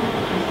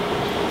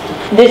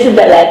 This is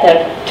the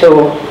letter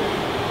to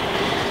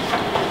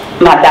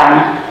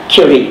Madame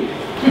Curie.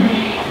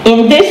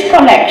 In this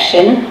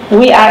connection,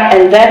 we are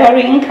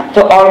endeavoring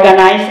to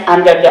organize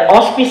under the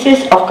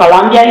auspices of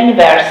Columbia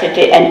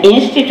University an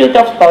Institute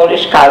of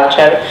Polish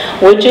Culture,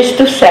 which is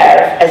to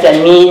serve as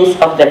a means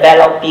of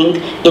developing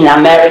in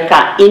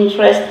America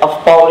interest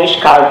of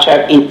Polish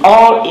culture in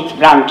all its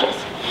branches.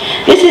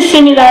 This is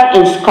similar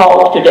in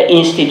scope to the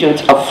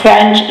Institutes of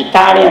French,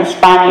 Italian,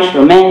 Spanish,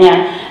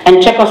 Romanian,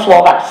 and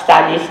Czechoslovak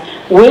studies,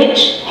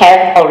 which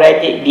have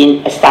already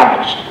been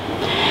established.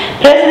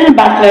 President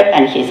Butler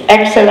and His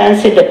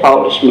Excellency, the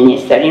Polish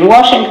Minister in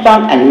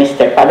Washington, and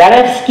Mr.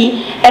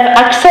 Paderewski have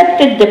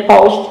accepted the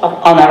post of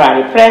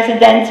honorary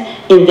presidents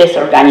in this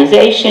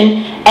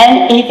organization,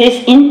 and it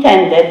is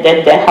intended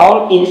that the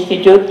whole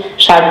institute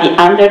shall be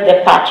under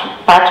the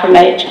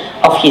patronage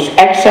of His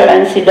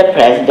Excellency, the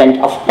President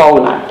of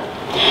Poland.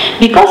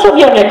 Because of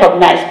your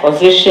recognized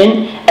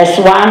position as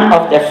one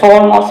of the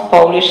foremost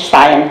Polish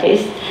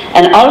scientists,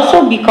 and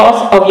also because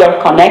of your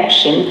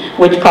connection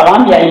with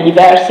Columbia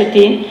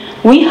University,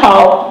 we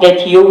hope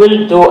that you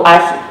will do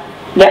us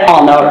the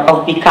honor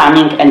of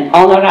becoming an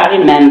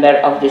honorary member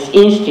of this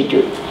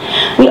institute.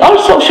 We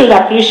also should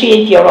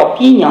appreciate your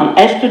opinion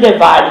as to the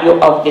value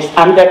of this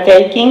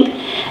undertaking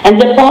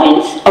and the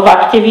points of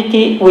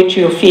activity which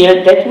you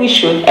feel that we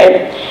should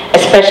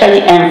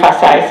especially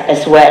emphasize,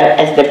 as well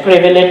as the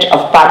privilege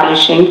of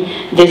publishing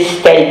this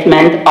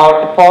statement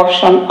or a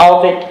portion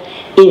of it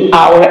in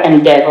our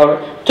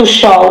endeavor to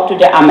show to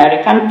the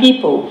American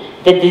people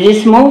that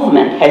this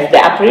movement has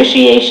the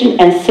appreciation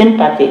and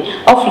sympathy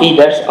of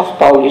leaders of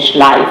Polish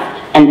life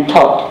and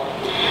thought.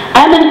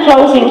 I am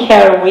enclosing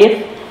here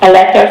with a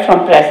letter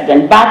from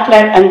President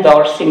Butler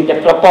endorsing the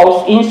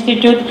proposed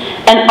institute,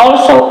 and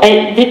also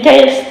a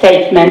detailed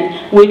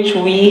statement which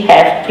we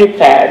have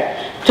prepared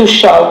to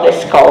show the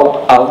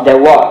scope of the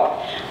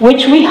work,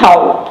 which we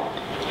hope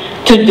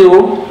to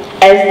do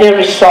as the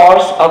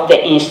resource of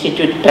the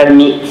institute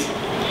permits.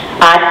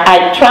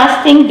 I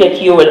trusting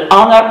that you will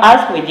honor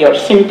us with your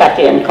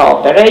sympathy and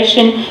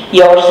cooperation.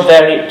 Yours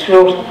very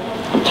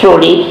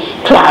truly,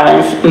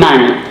 Clarence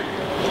Manning.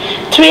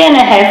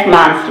 3.5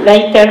 months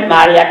later,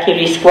 Maria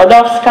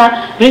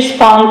Curie-Skłodowska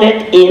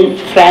responded in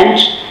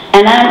French,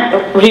 and I'm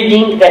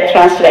reading the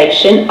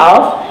translation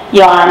of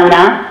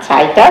Joanna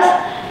Caitas,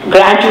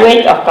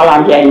 graduate of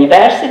Columbia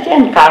University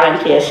and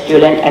currently a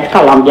student at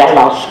Columbia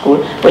Law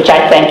School, which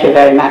I thank you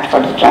very much for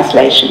the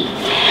translation.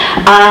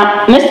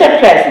 Mr.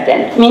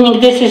 President, meaning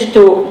this is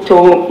to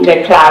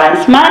the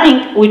Clarence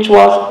Manning, who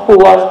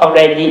was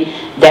already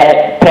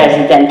the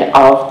president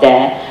of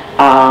the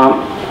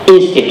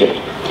institute.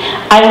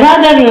 A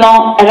rather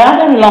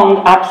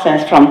long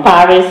absence from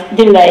Paris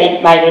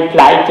delayed my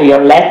reply to your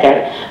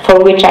letter,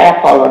 for which I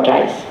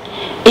apologize.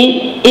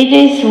 It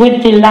is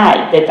with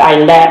delight that I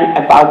learn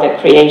about the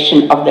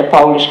creation of the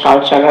Polish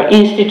Cultural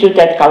Institute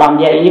at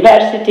Columbia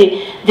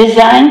University,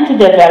 designed to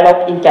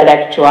develop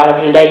intellectual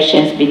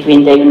relations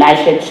between the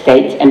United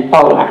States and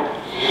Poland.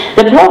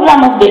 The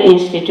program of the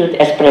Institute,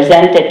 as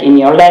presented in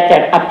your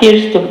letter,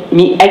 appears to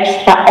me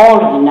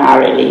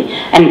extraordinarily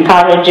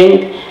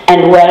encouraging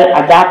and well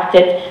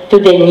adapted to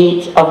the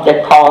needs of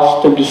the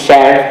cause to be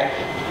served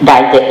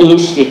by the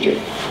Institute.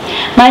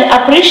 My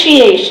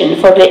appreciation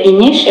for the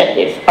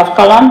initiative of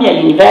Columbia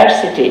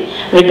University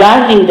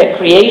regarding the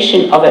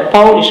creation of a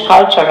Polish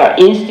Cultural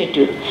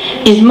Institute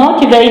is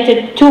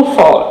motivated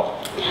twofold.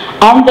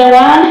 On the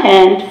one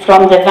hand,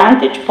 from the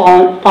vantage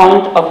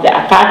point of the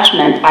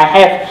attachment I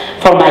have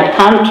for my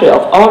country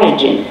of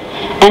origin,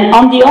 And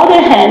on the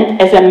other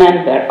hand, as a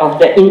member of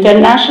the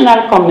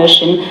International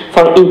Commission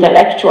for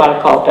Intellectual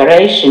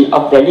Cooperation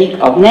of the League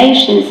of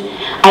Nations,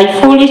 I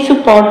fully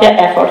support the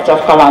efforts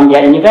of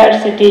Columbia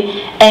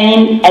University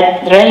aimed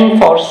at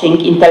reinforcing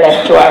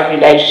intellectual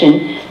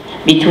relations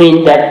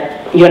between the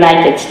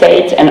United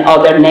States and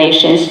other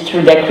nations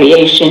through the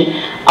creation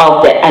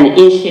of an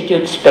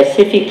institute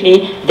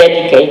specifically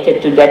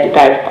dedicated to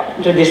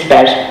this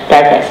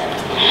purpose.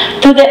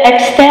 To the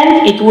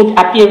extent it would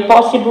appear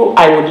possible,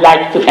 I would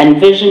like to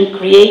envision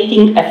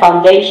creating a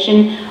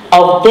foundation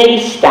of day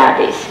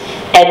studies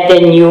at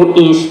the new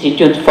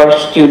institute for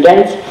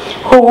students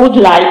who would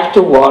like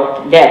to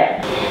work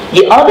there.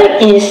 The other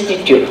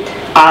institutes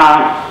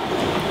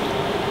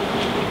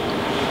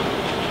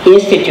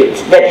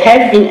that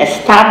have been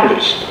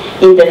established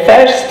in the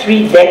first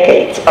 3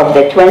 decades of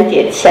the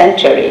 20th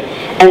century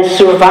and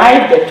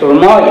survived the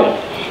turmoil,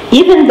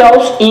 even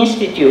those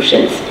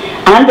institutions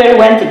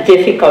underwent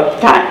difficult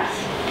times.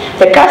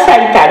 The Casa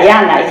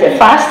Italiana is a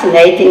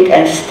fascinating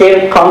and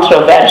still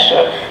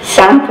controversial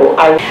sample.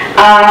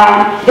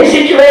 The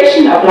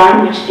situation of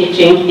language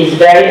teaching is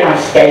very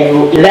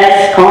unstable.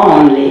 Less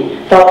commonly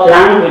taught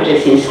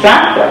languages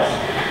instructors,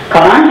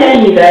 Columbia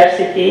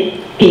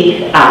University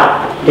picked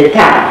up the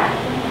tab.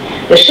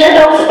 The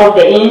shadows of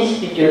the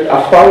Institute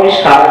of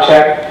Polish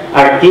Culture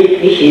are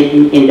deeply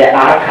hidden in the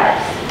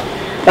archives.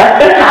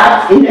 But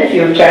perhaps in the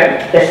future,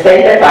 the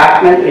State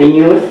Department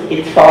renews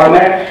its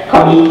former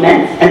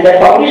commitments and the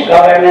Polish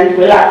government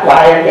will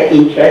acquire the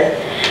interest.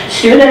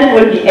 Students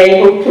will be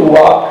able to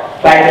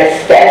walk by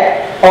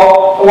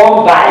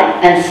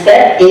and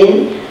step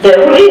in the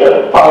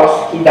real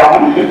Polski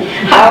Dom,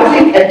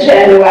 housing a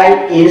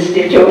genuine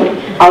institute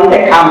on the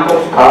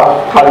campus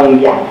of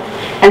Columbia.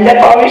 And the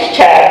Polish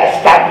chair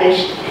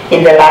established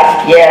in the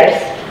last years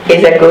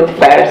is a good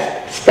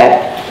first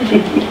step.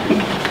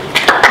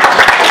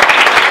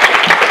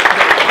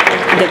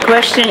 The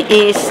question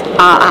is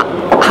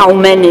how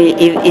many,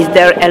 is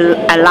there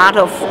a lot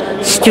of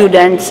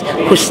students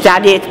who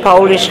studied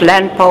Polish,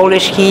 learn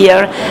Polish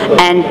here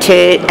and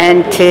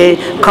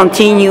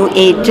continue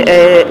it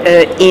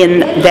in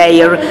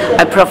their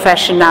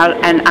professional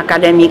and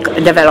academic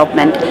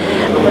development?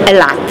 A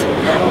lot.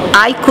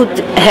 I could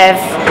have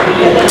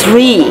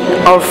 3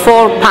 or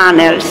 4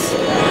 panels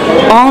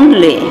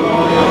only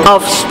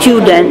of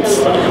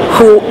students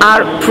who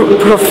are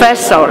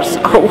professors,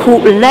 who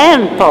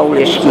learn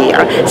Polish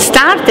here,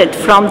 started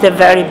from the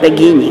very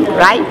beginning,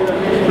 right?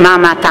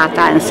 Mama,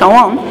 Tata, and so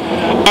on,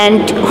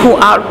 and who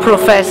are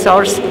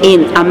professors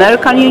in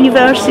American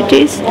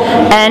universities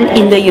and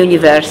in the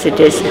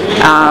universities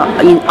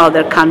in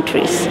other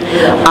countries.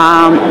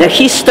 The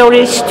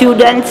history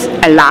students,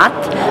 a lot,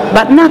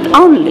 but not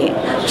only.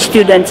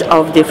 Students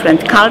of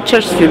different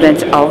cultures,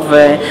 students of,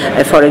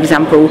 for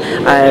example,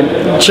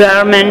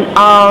 German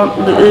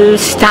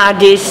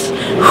studies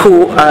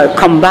who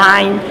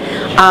combine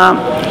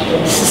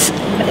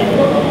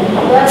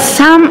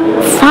some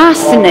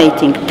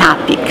fascinating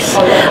topics,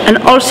 and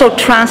also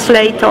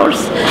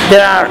translators.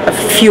 There are a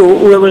few,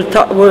 we will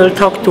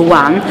talk to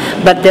one,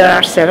 but there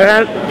are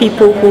several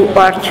people who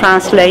are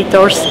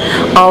translators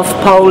of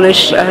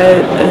Polish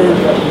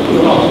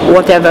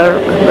whatever,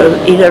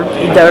 either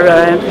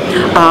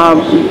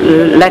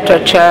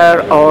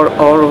literature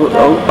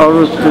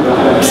or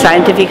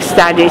scientific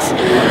studies,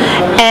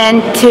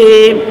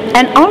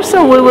 and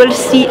also we will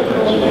see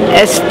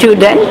a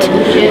student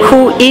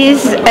who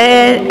is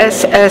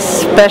a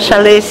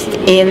specialist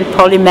in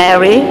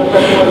polymery,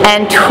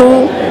 and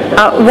who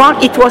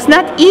it was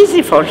not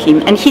easy for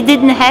him, and he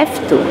didn't have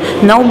to,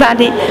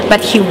 nobody, but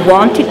he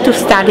wanted to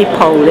study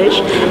Polish,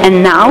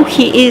 and now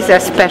he is a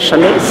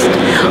specialist,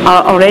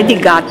 already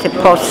got a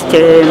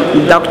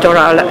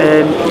post-doctoral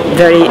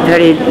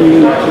very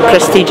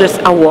prestigious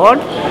award,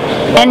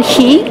 and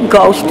he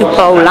goes to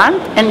Poland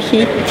and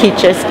he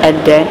teaches at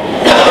the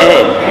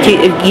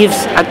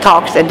gives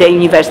talks at the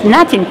university,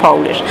 not in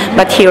Polish,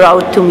 but he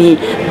wrote to me,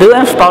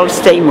 byłem w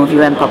Polsce I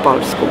mówiłem po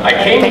polsku. I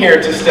came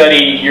here to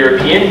study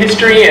European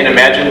history and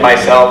imagined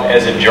myself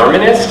as a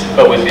Germanist,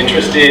 but was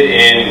interested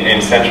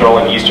in Central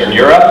and Eastern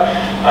Europe.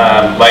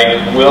 Like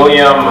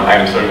William,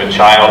 I'm sort of a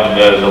child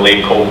of the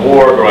late Cold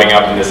War, growing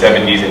up in the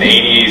 70s and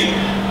 80s,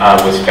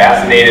 was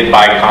fascinated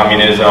by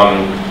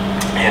communism.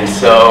 And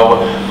so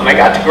when I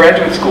got to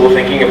graduate school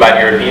thinking about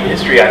European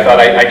history, I thought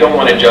I don't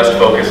want to just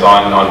focus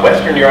on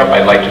Western Europe.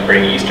 I'd like to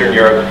bring Eastern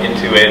Europe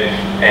into it,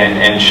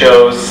 and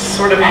chose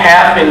sort of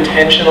half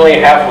intentionally,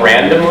 half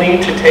randomly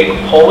to take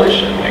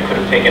Polish. I mean, I could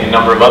have taken a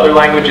number of other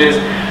languages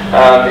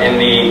in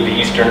the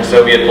Eastern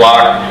Soviet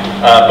bloc,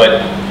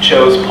 but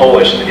chose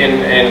Polish.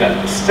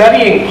 And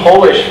studying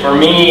Polish, for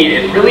me,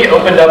 it really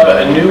opened up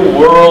a new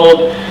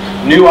world,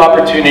 new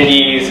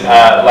opportunities.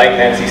 Like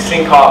Nancy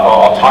Sinkoff,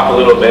 I'll talk a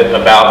little bit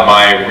about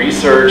my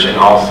research and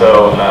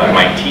also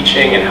my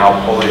teaching and how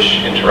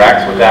Polish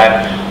interacts with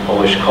that,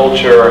 Polish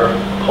culture,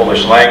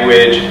 Polish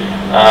language.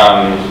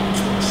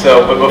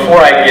 But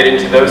before I get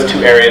into those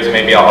 2 areas,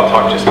 maybe I'll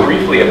talk just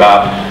briefly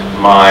about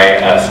my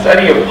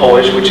study of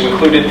Polish, which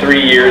included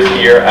 3 years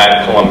here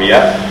at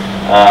Columbia.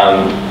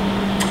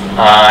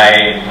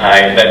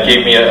 that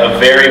gave me a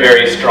very,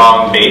 very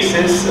strong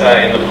basis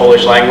in the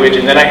Polish language.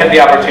 And then I had the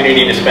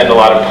opportunity to spend a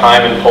lot of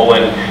time in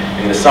Poland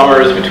in the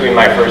summers between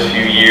my first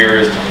few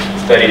years.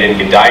 Studied in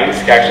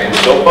Gdańsk, actually in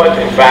Sopot,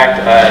 in fact,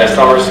 at a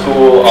summer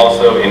school,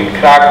 also in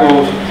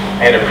Kraków.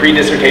 I had a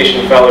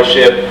pre-dissertation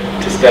fellowship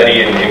to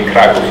study in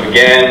Kraków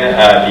again,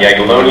 the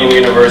Jagiellonian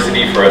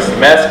University for a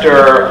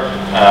semester,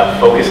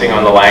 focusing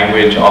on the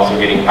language, also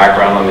getting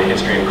background on the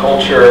history and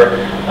culture.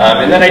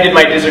 And then I did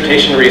my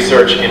dissertation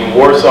research in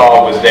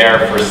Warsaw, was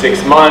there for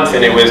 6 months,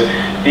 and it was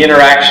the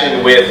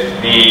interaction with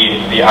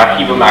the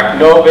Archivum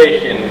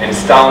Aknowych and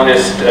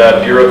Stalinist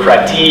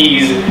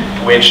bureaucraties,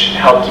 which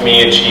helped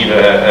me achieve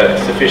a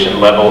sufficient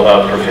level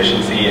of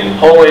proficiency in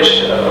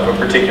Polish of a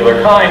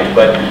particular kind,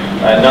 but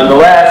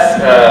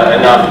nonetheless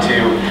enough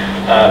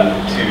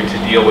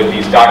to deal with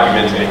these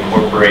documents and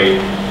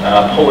incorporate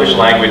Polish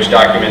language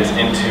documents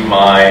into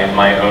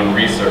my own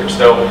research.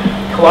 So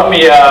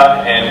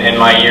Columbia and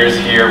my years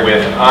here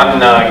with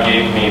Anna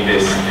gave me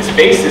this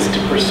basis to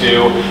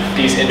pursue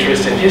these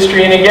interests in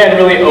history, and again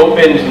really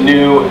opened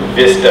new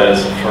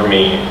vistas for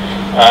me.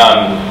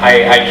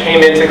 I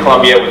came into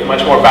Columbia with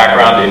much more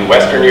background in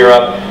Western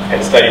Europe,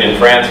 had studied in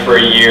France for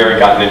a year,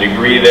 gotten a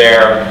degree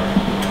there,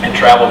 and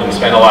traveled and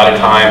spent a lot of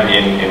time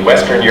in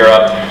Western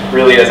Europe.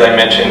 Really, as I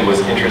mentioned,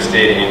 was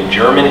interested in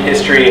German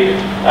history,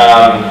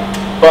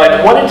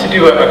 but wanted to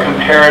do a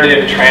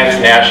comparative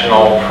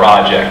transnational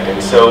project.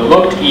 And so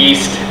looked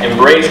east,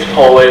 embraced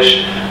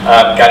Polish,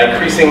 got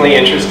increasingly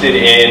interested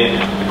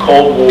in the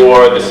Cold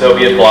War, the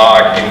Soviet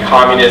bloc, and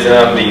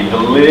communism, the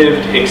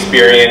lived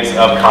experience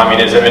of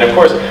communism. And of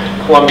course,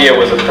 Columbia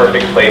was a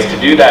perfect place to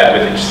do that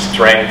with its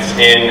strengths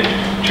in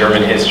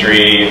German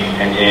history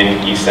and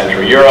in East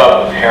Central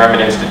Europe,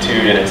 Harriman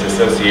Institute and its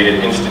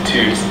associated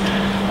institutes.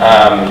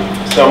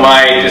 So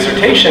my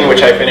dissertation,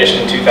 which I finished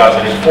in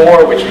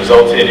 2004, which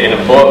resulted in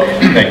a book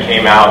that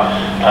came out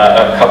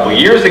a couple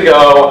years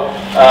ago,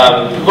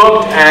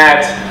 looked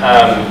at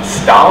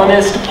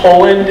Stalinist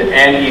Poland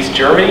and East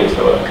Germany,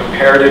 so a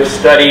comparative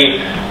study,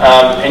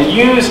 and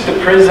used the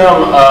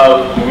prism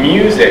of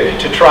music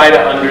to try to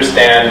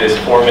understand this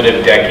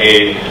formative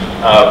decade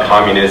of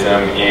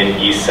communism in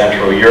East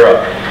Central Europe.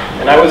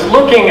 And I was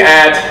looking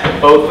at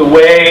both the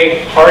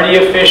way party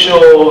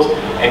officials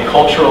and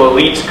cultural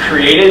elites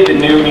created the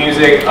new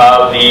music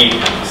of the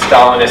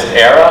Stalinist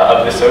era,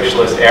 of the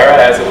socialist era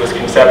as it was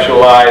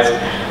conceptualized.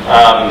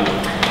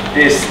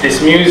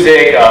 This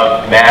music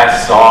of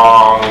mass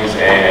songs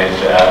and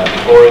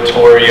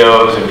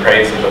oratorios in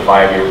praise of the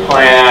 5-year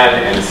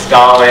plan and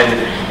Stalin.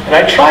 And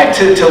I tried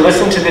to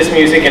listen to this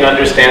music and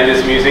understand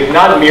this music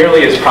not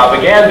merely as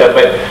propaganda,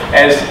 but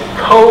as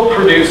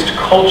co-produced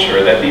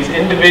culture, that these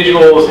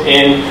individuals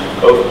in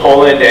both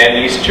Poland and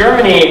East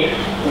Germany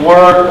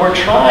were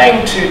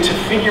trying to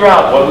figure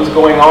out what was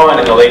going on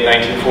in the late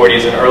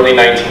 1940s and early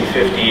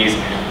 1950s,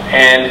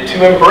 and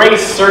to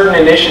embrace certain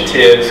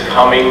initiatives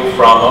coming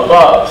from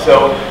above.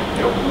 So,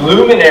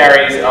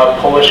 luminaries of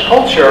Polish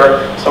culture,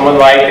 someone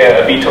like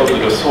Witold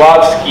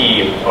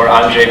Ludosławski or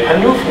Andrzej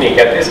Panównik,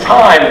 at this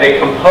time they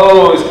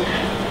composed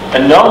a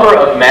number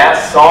of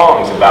mass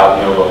songs about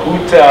Nowa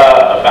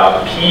Huta,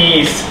 about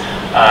peace,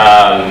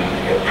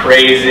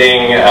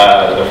 praising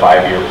the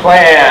 5-year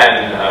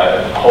plan,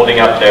 holding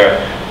up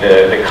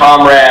the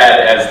comrade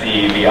as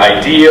the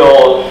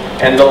ideal,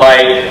 and the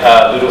like.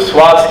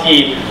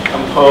 Ludosławski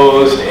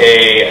composed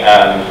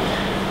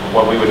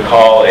what we would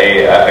call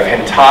a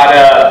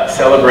cantata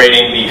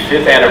celebrating the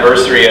 5th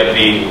anniversary of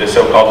the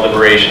so-called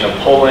liberation of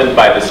Poland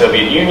by the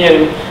Soviet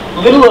Union.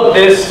 Little of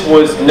this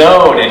was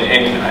known,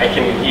 and I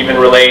can even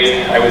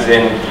relate. I was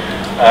in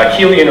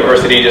Kiel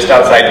University just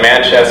outside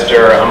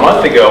Manchester a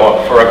month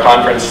ago for a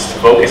conference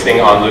focusing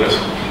on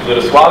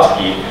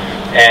Ludosławski.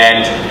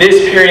 And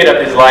this period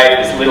of his life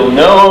is little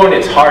known.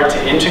 It's hard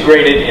to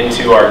integrate it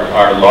into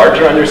our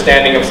larger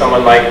understanding of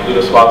someone like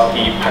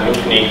Ludosławski,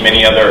 Panównik,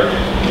 many other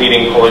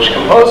leading Polish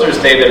composers.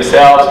 They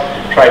themselves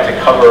tried to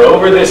cover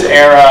over this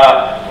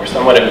era, were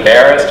somewhat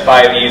embarrassed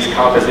by these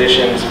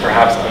compositions,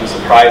 perhaps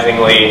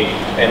unsurprisingly.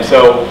 And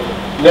so,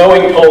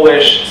 knowing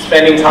Polish,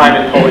 spending time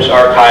in Polish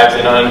archives,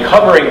 and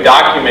uncovering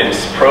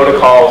documents,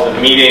 protocols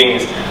of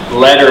meetings,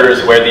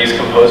 letters where these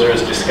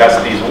composers discuss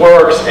these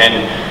works,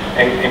 and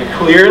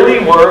clearly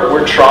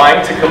we're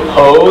trying to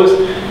compose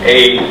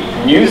a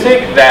music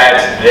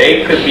that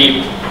they could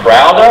be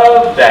proud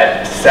of,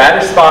 that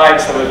satisfied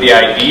some of the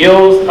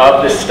ideals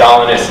of the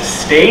Stalinist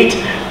state.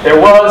 There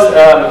was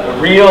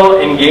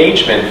real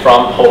engagement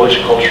from Polish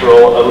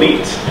cultural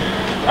elites.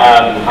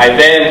 I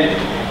then,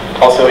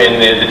 also in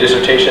the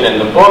dissertation and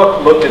the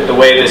book, looked at the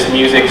way this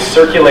music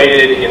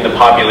circulated in the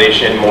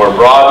population more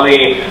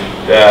broadly.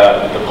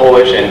 The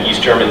Polish and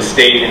East German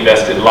state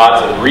invested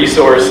lots of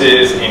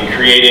resources in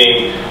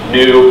creating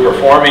new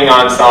performing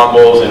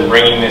ensembles and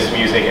bringing this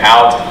music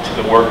out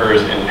to the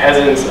workers and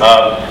peasants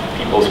of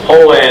People's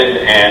Poland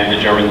and the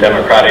German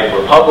Democratic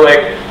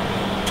Republic.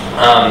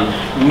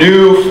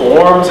 New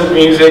forms of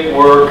music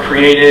were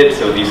created,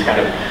 so these kind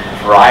of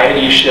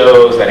variety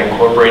shows that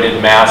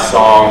incorporated mass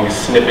songs,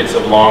 snippets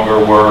of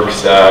longer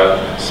works,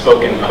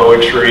 spoken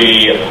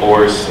poetry, of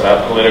course,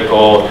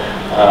 political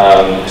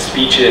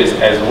speeches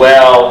as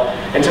well.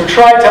 And so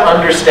try to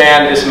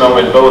understand this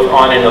moment both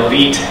on an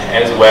elite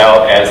as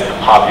well as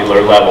a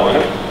popular level. And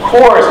of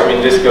course, I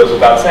mean, this goes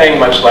without saying,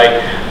 much like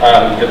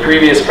the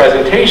previous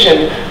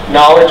presentation,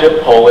 knowledge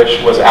of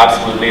Polish was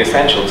absolutely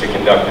essential to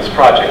conduct this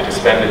project, to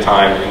spend the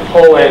time in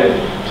Poland,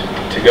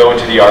 to go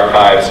into the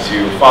archives,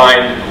 to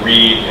find,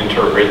 read,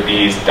 interpret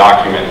these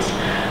documents.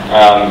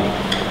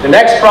 The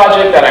next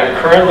project that I'm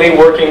currently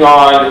working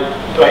on,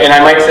 and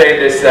I might say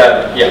this,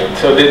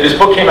 so this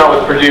book came out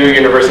with Purdue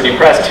University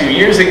Press 2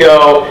 years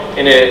ago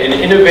in an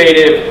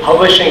innovative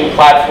publishing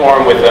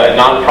platform with a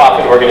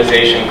nonprofit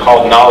organization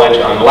called Knowledge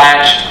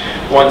Unlatched.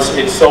 Once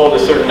it sold a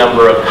certain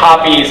number of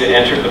copies, it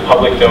entered the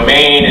public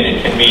domain, and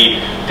it can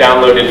be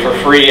downloaded for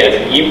free as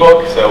an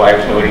ebook. So I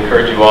would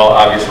encourage you all,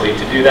 obviously,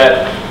 to do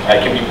that.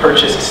 It can be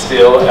purchased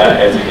still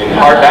as in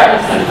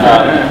hardback,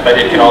 but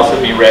it can also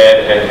be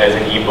read as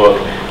an ebook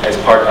as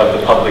part of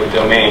the public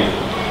domain.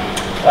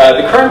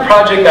 The current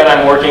project that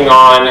I'm working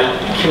on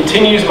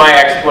continues my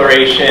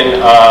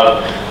exploration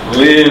of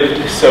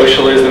lived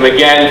socialism,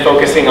 again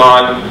focusing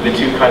on the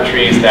two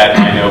countries that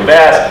I know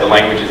best, the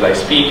languages I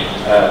speak,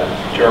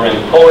 German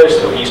and Polish,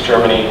 so East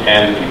Germany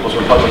and the People's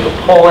Republic of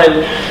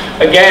Poland.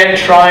 Again,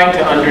 trying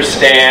to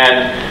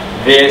understand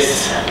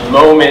this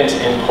moment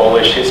in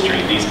Polish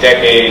history, these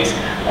decades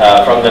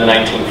from the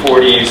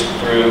 1940s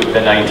through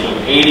the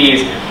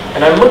 1980s.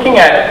 And I'm looking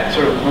at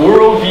sort of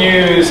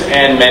worldviews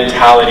and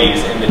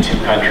mentalities in the two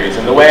countries.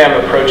 And the way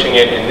I'm approaching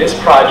it in this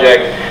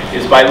project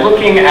is by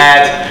looking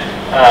at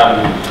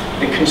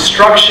the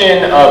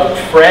construction of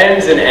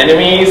friends and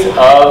enemies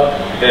of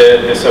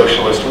the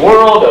socialist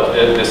world, of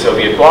the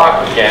Soviet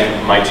bloc.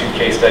 Again, my two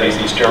case studies,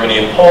 East Germany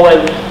and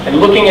Poland, and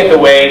looking at the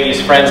way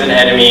these friends and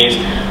enemies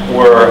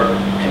were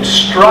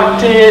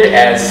constructed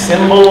as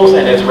symbols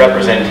and as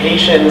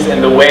representations,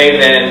 and the way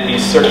then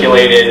these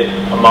circulated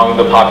among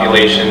the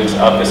populations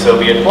of the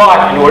Soviet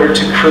bloc in order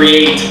to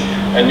create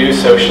a new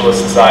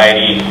socialist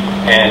society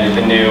and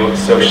the new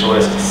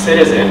socialist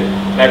citizen.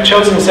 And I've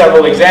chosen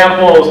several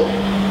examples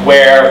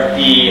where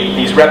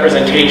these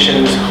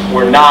representations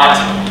were not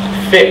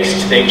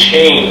fixed, they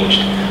changed,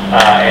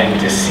 and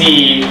to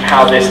see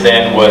how this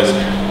then was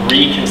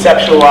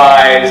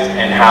reconceptualized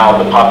and how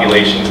the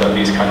populations of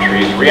these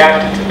countries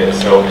reacted to this.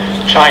 So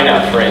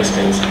China, for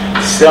instance,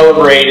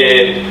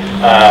 celebrated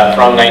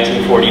from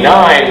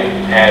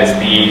 1949 as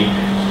the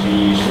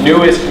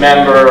newest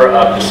member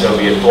of the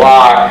Soviet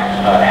bloc,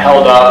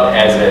 held up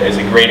as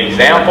a great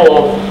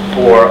example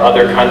for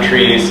other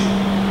countries,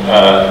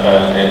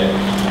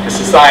 the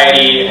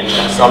society and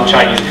some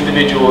Chinese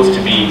individuals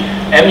to be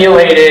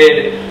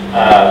emulated,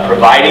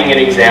 providing an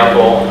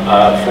example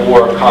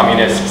for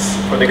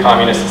the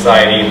communist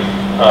society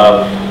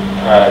of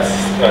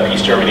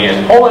East Germany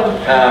and Poland.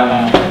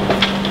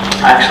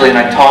 Actually, and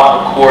I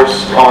taught a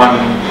course on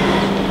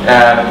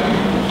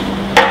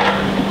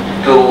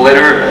the what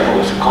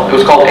was it called? It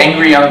was called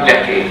Angry Young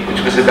Decade,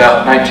 which was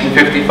about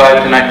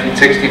 1955 to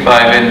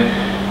 1965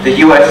 in the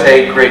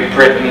USA, Great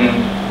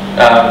Britain,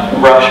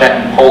 Russia,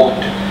 and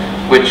Poland,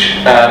 which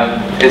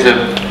is a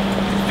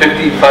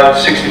 55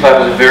 to 65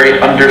 was a very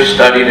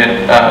understudied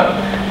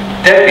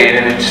decade,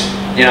 and it's,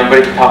 you know,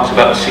 everybody talks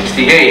about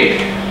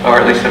 68,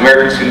 or at least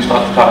American students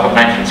love to talk about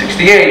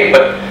 1968,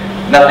 but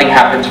nothing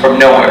happens from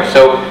nowhere.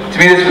 So to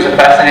me this was a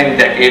fascinating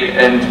decade,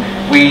 and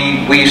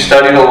we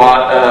studied a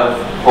lot of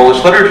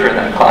Polish literature in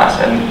that class,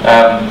 and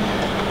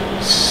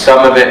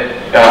some of it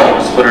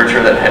was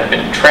literature that had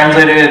been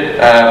translated.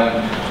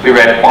 We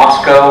read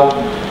Moscow,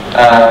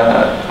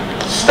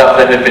 stuff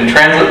that had been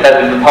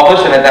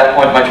published, and at that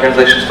point my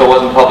translation still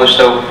wasn't published,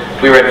 so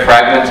we read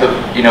fragments of,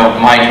 you know,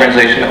 my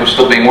translation that was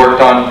still being worked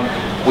on.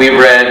 We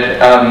read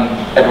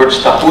Edward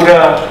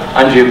Stachura,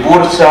 Andrzej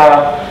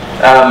Bursa,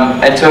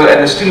 and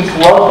the students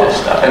loved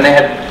this stuff, and they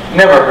had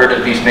never heard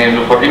of these names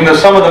before, even though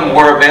some of them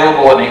were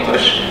available in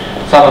English,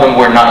 some of them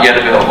were not yet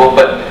available,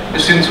 but the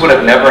students would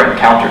have never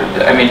encountered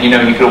it. I mean, you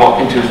know, you could walk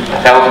into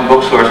 1,000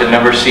 bookstores and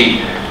never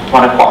see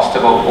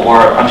Monopostovo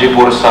or Andrzej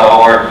Bursa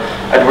or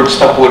Edward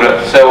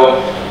Stachura. So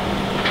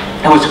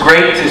it was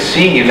great to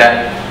see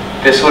that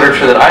this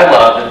literature that I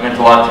loved, that meant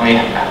a lot to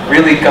me,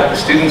 really got the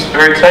students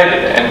very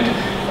excited.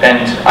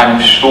 And I'm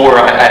sure,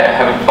 I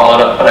haven't followed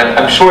up, but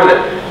I'm sure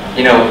that,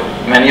 you know,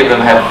 many of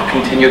them have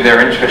continued their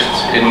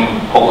interests in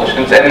Polish.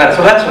 So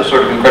that's a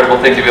sort of incredible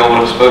thing to be able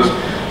to expose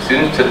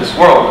students to this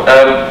world.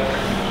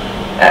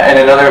 And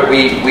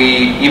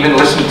we even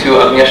listened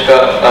to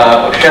Agnieszka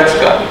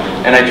Osiecka,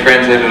 and I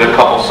translated a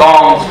couple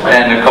songs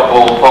and a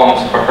couple poems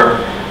for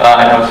her,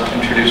 and I was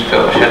introduced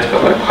to Osiecka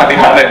by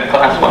Mariana in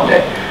class one day.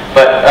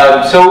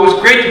 But so it was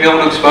great to be able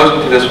to expose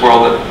them to this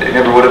world that they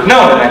never would have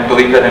known, and I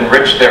believe that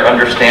enriched their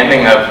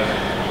understanding of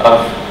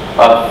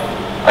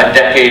a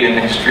decade in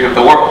the history of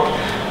the world.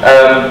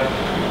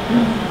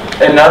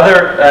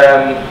 Another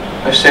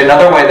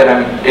way that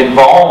I'm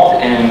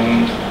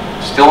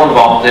still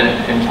involved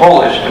in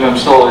Polish, and I'm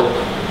still a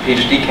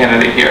PhD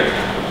candidate here,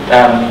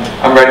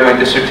 I'm writing my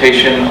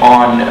dissertation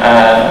on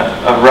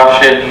a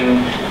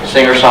Russian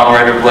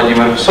singer-songwriter,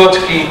 Vladimir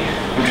Vysotsky.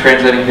 I'm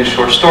translating his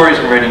short stories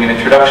and writing an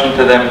introduction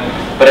to them.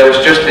 But I was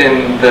just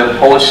in the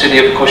Polish city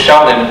of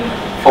Koszalin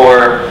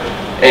for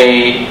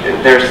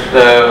there's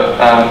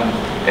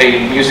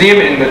a museum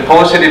in the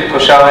Polish city of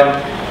Koszalin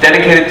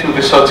dedicated to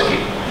Vysotsky,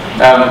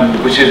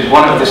 which is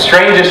one of the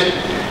strangest,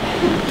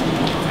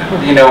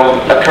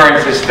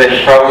 occurrences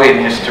that probably in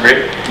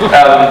history.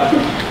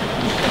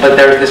 But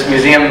there's this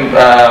museum,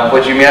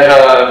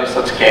 Włodzimierza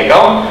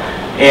Wysockiego,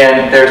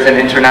 and there's an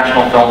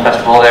international film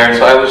festival there. And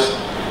so I was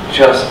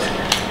just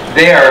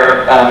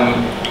there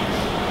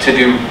to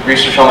do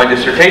research on my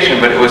dissertation,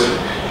 but it was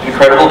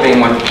incredible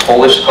being with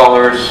Polish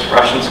scholars,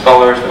 Russian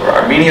scholars, there were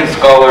Armenian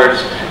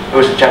scholars, there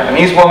was a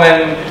Japanese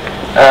woman,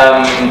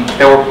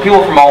 there were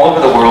people from all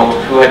over the world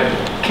who had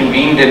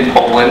convened in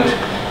Poland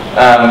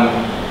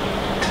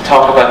to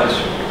talk about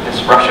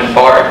this Russian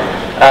bard.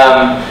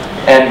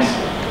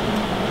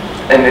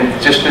 And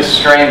it's just this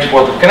strange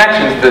world of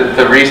connections.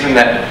 The reason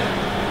that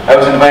I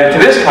was invited to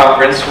this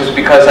conference was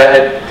because I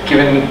had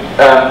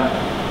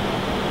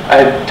I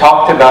had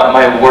talked about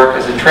my work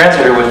as a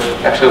translator with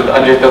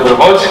Andrzej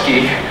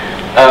Dobrowolski,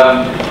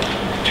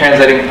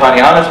 translating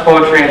Paniana's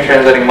poetry and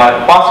translating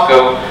Marek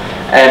Pasko,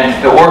 and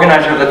the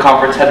organizer of the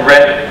conference had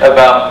read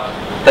about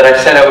that I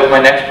set out with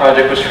my next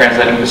project was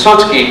translating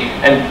Vysotsky,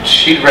 and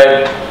she'd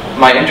read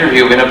my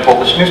interview in a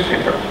Polish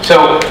newspaper.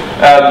 So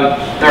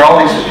there are all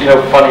these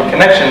funny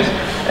connections.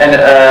 And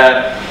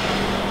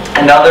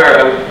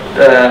another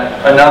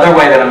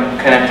way that I'm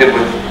connected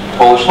with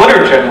Polish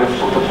literature and with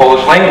the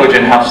Polish language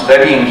and how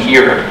studying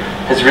here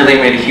has really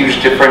made a huge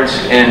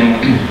difference in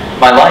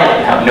my life,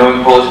 and how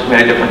knowing Polish has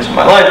made a difference in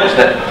my life is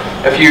that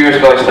a few years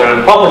ago I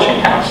started a publishing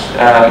house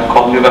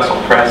called New Vessel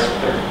Press.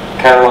 There are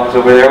catalogs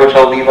over there which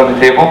I'll leave on the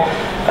table.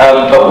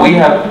 But we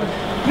have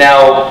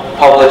now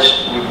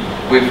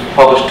we've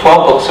published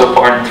 12 books so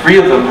far, and 3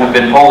 of them have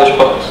been Polish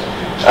books.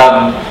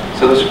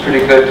 So those are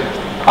pretty good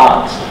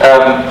odds.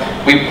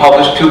 We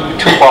published two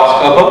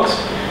Pasko books,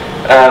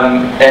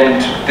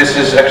 and this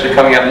is actually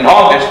coming out in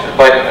August,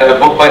 by a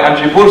book by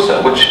Andrzej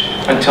Bursa, which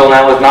until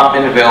now has not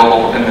been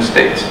available in the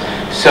States.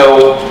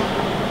 So,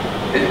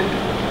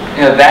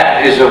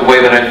 that is a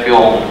way that I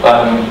feel,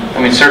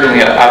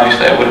 certainly,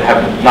 obviously I would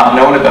have not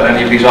known about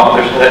any of these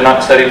authors had I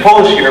not studied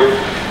Polish here,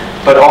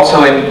 but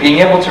also in being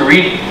able to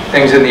read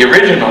things in the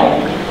original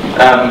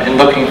and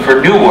looking for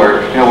new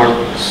work. We're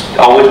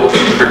always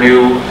looking for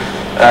new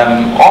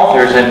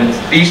authors, and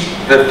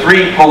the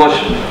 3 Polish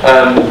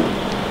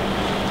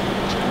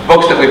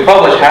books that we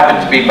published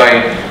happen to be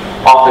by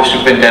authors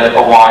who've been dead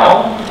a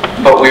while,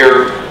 but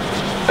we're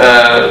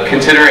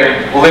considering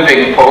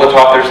living Polish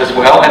authors as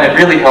well, and it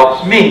really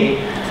helps me.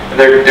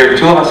 There are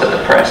 2 of us at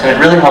the press, and it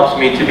really helps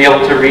me to be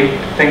able to read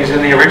things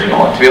in the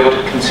original and to be able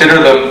to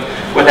consider them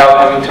without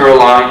having to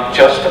rely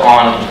just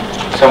on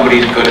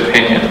somebody's good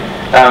opinion.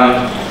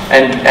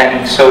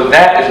 And so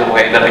that is a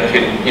way that I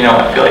can,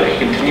 I feel like I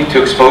continue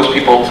to expose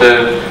people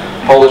to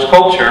Polish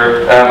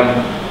culture,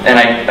 and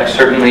I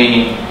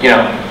certainly,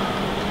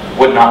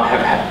 would not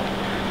have had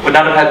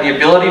the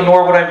ability,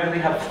 nor would I really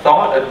have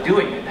thought of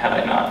doing it had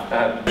I not.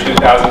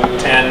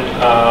 2010,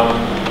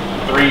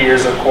 3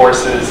 years of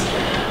courses,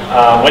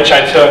 which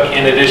I took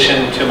in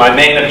addition to my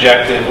main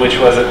objective, which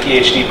was a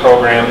PhD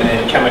program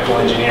in chemical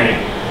engineering.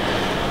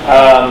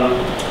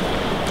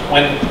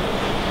 When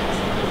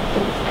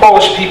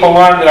Polish people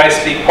learn that I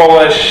speak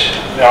Polish,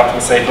 they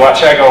often say,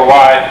 "Dlaczego?"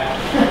 Why?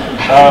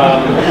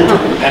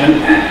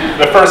 And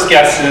the first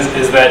guess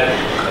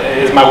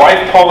is my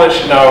wife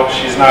Polish? No,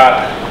 she's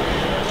not.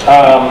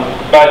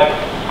 But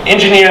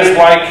engineers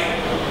like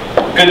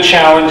good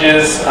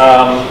challenges,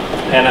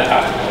 and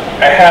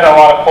I had a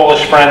lot of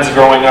Polish friends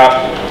growing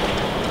up,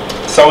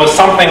 so it was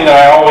something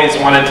that I always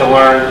wanted to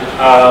learn,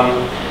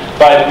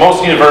 but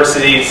most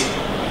universities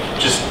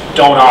just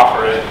don't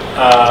offer it.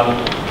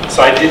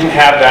 So I didn't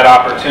have that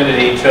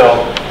opportunity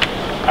till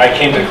I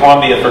came to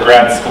Columbia for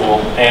grad school,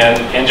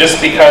 and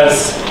just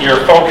because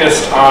you're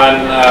focused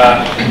on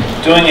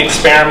doing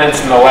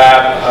experiments in the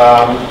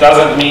lab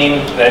doesn't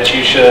mean that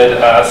you should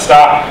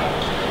stop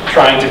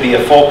trying to be a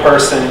full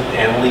person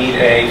and lead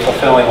a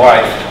fulfilling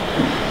life.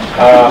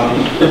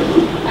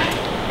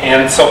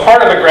 And so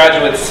part of a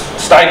graduate's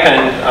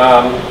stipend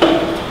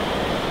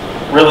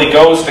really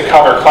goes to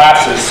cover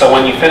classes. So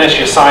when you finish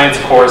your science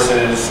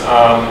courses,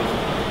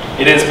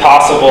 it is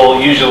possible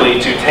usually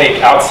to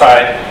take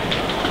outside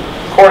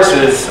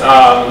courses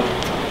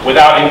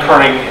without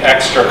incurring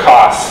extra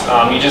costs.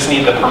 You just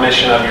need the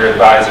permission of your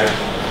advisor.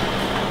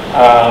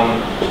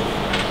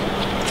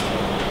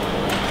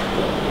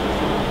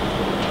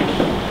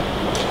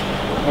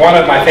 One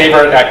of my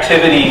favorite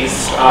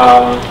activities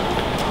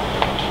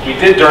we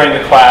did during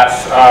the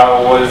class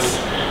was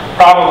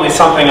probably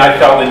something I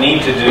felt the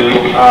need to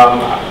do.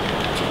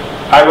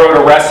 I wrote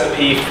a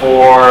recipe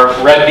for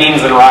red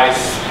beans and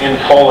rice in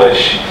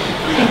Polish.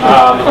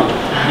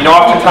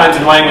 Oftentimes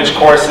in language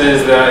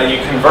courses,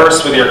 you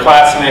converse with your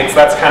classmates.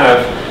 That's kind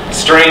of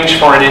strange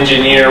for an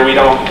engineer. We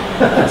don't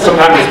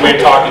sometimes it's weird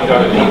talking to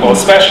other people,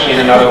 especially in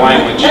another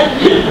language.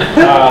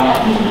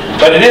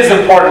 But it is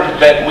important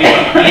that we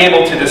be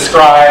able to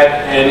describe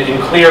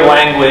in clear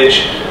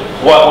language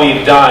what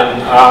we've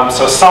done,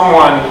 so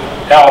someone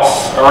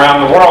else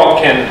around the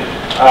world can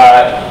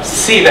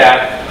see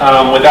that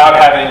without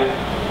having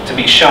to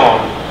be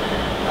shown.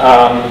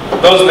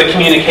 Those are the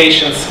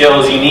communication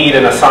skills you need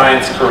in a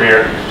science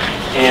career.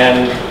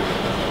 And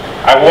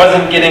I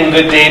wasn't getting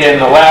good data in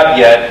the lab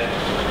yet,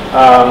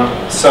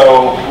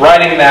 so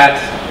writing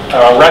that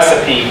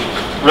recipe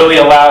really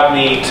allowed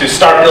me to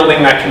start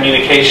building that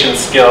communication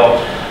skill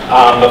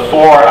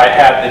before I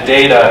had the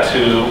data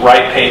to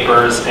write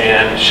papers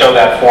and show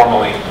that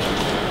formally.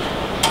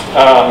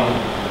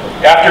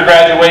 After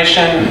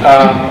graduation,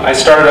 I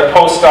started a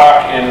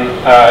postdoc in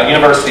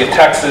University of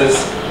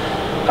Texas.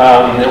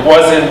 It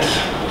wasn't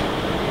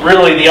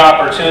really the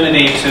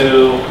opportunity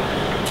to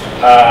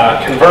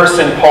converse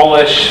in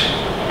Polish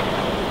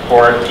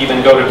or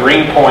even go to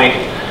Greenpoint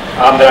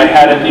that I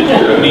had in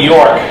New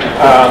York.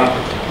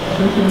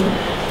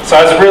 So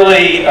I was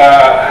really,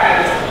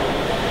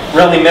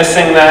 really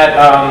missing that,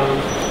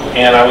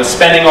 and I was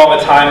spending all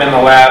the time in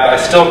the lab. I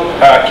still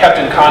kept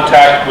in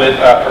contact with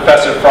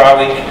Professor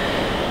Frolik,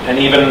 and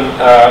even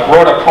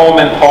wrote a poem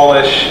in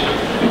Polish,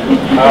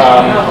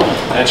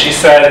 and she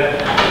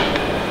said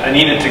I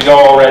needed to go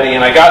already,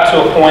 and I got to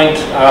a point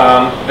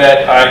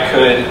that I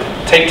could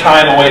take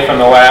time away from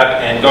the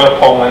lab and go to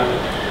Poland.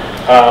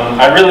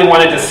 I really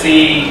wanted to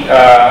see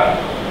a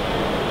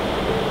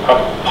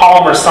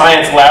polymer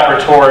science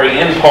laboratory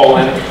in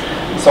Poland,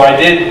 so I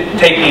did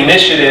take the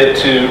initiative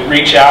to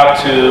reach out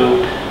to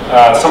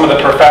some of the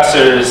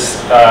professors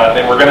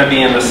that were going to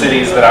be in the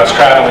cities that I was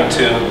traveling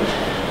to.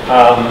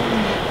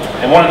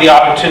 And one of the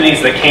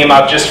opportunities that came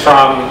up just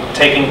from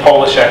taking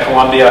Polish at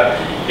Columbia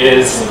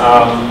is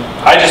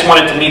I just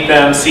wanted to meet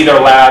them, see their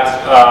labs,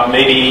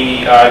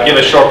 maybe give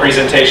a short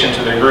presentation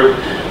to their group.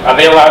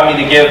 They allowed me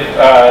to give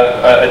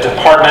a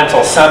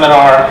departmental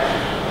seminar,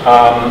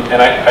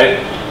 and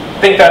I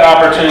think that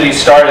opportunity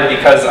started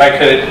because I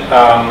could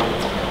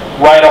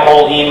write a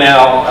whole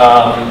email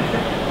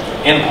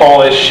in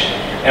Polish,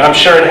 and I'm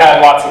sure it had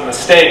lots of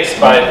mistakes,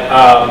 but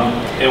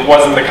it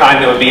wasn't the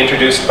kind that would be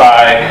introduced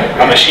by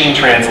a machine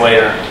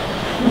translator.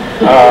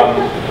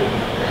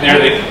 They're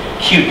the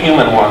cute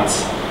human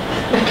ones.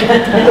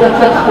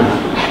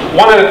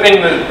 One of the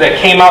things that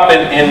came up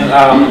in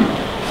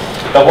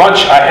the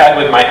lunch I had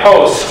with my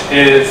host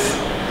is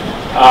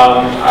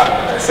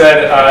I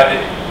said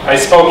I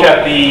spoke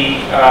at the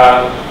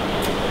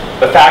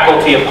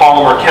Faculty of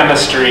Polymer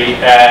Chemistry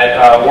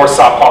at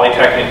Warsaw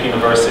Polytechnic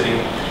University,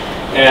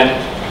 and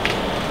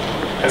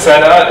I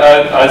said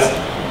it's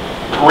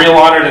a real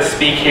honor to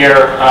speak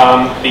here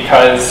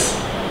because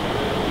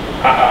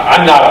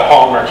I'm not a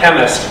polymer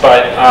chemist,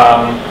 but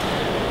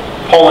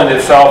Poland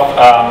itself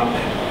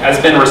has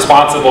been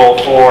responsible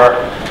for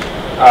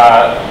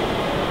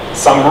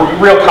some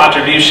real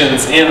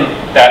contributions in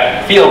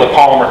that field of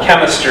polymer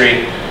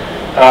chemistry,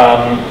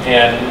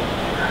 and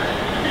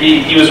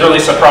he was really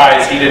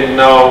surprised. He didn't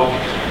know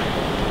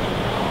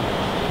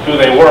who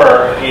they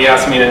were. He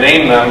asked me to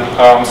name them,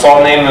 so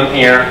I'll name them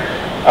here.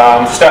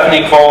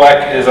 Stephanie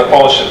Kolek is a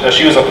Polish.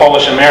 She was a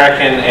Polish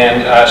American,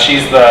 and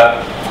she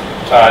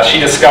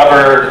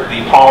discovered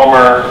the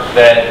polymer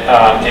that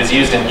is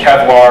used in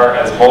Kevlar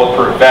as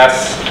bulletproof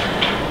vests.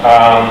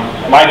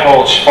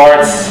 Michael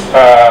Schwartz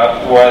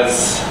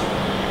was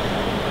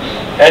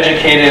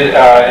educated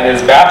in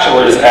his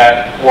bachelor's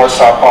at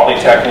Warsaw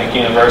Polytechnic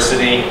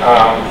University.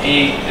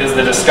 He is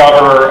the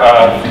discoverer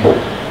of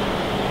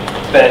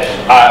that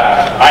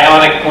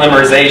ionic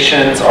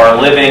polymerizations are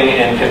living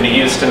and can be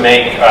used to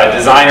make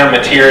designer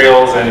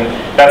materials, and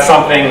that's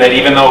something that,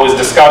 even though it was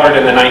discovered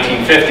in the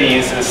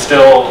 1950s, is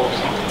still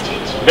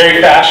very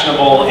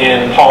fashionable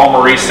in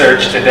polymer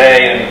research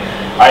today, and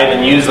I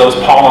even use those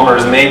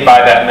polymers made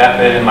by that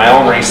method in my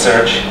own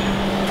research.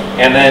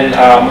 And then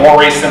more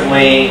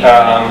recently,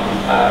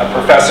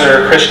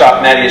 Professor Krzysztof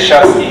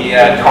Madiaszewski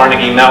at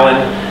Carnegie Mellon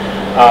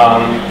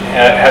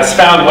has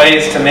found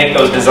ways to make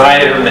those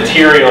designer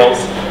materials,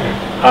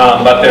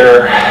 but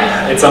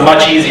it's a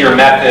much easier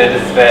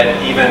method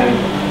that even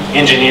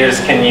engineers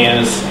can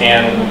use,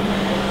 and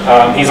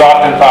he's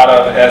often thought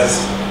of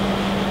as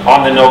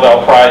on the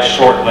Nobel Prize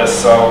shortlist,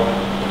 so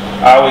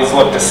I always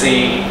look to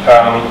see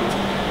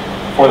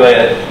for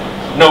the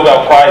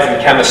Nobel Prize in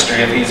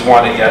chemistry if he's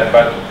won it yet,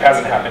 but it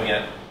hasn't happened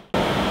yet.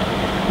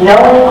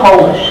 Knowing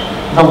Polish,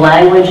 the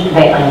language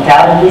they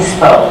undoubtedly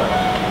spoke,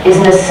 is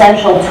an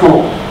essential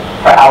tool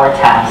for our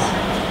task.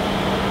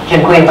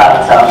 Dziękuję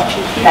bardzo.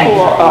 Thank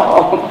you.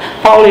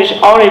 Polish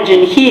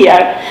origin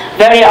here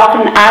very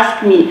often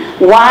ask me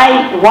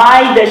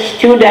why the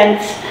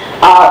students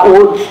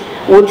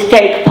would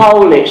take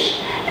Polish.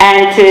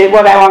 And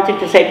what I wanted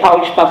to say,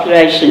 Polish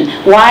population,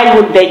 why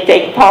would they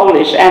take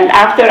Polish? And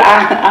after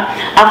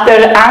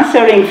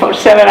answering for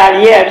several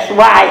years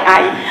why,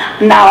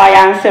 now I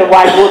answer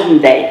why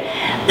wouldn't they?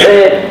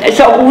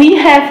 So we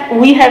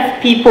have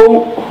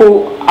people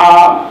who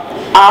are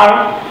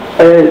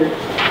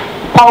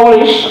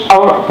Polish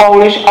or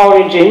Polish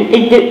origin.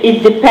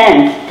 It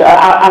depends.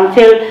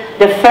 Until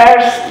the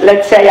first,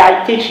 let's say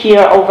I teach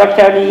here over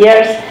 30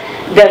 years,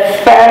 the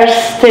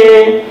first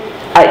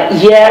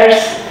years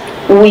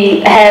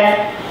we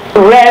have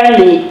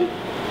rarely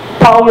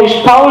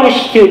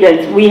Polish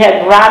students. We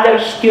have rather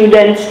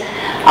students,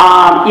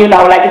 you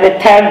know, like the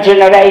third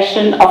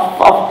generation of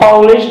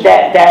Polish,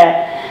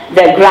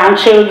 the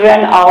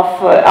grandchildren of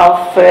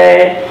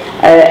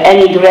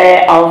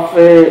emigre of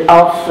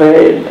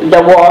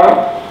the war,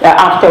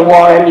 after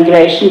war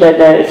emigration,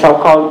 the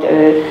so-called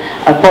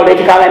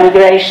political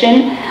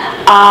emigration,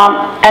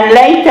 and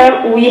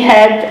later we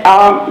had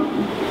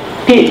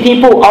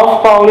people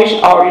of Polish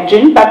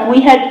origin, but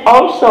we had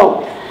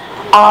also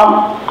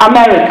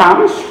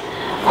Americans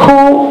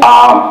who,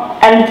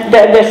 and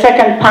the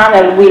second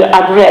panel will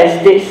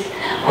address this,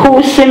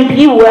 who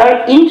simply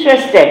were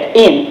interested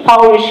in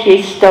Polish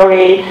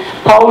history,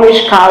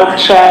 Polish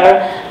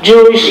culture,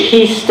 Jewish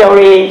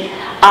history,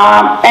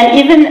 and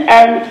even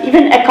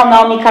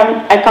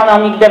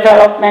economic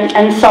development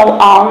and so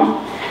on,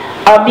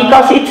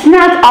 because it's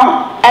not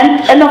on,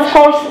 and of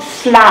course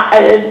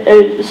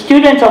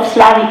students of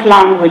Slavic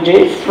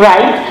languages,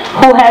 right,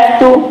 who have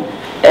to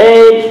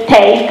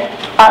take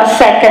a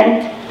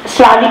second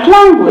Slavic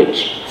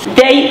language.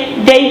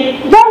 They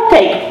don't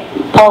take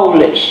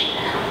Polish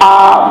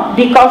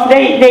because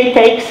they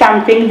take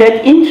something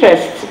that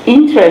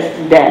interests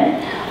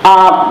them.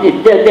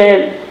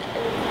 The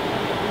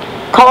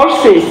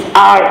courses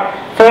are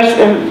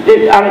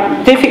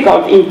are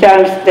difficult in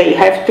terms they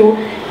have to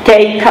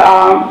take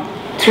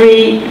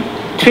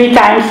three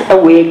times a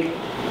week.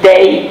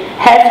 They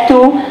have to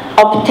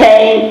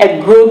obtain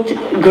a good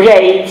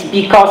grade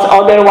because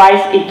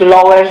otherwise it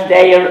lowers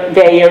their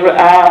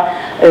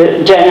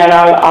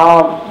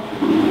general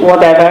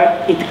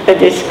whatever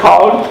it is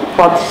called.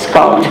 What's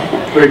called?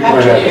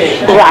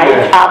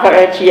 Right,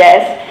 average,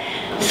 yes.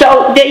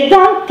 So they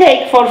don't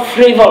take for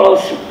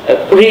frivolous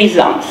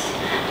reasons,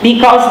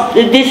 because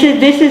this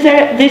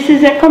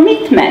is a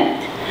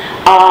commitment,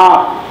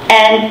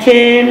 and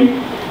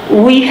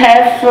we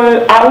have,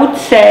 I would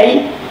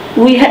say,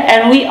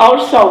 we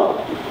also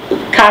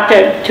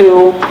cater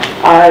to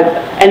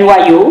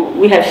NYU.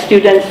 We have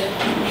students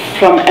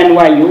from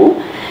NYU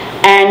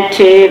and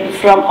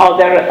from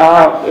other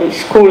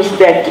schools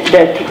that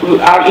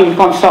are in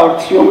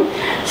consortium.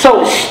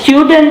 So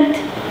students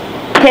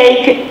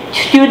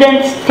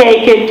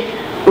take it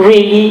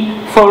really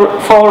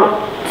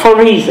for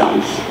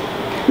reasons,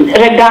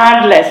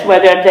 regardless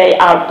whether they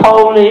are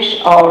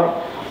Polish or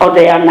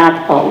they are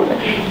not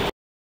Polish.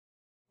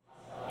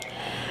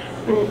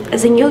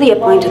 As a newly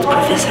appointed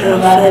professor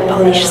of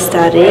Polish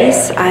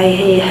studies, I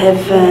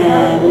have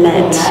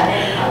met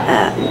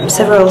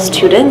several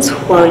students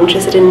who are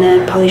interested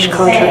in Polish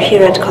culture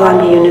here at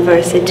Columbia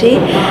University,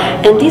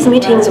 and these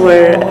meetings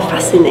were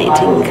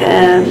fascinating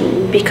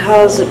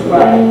because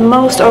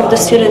most of the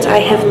students I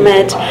have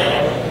met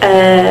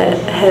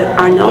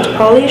are not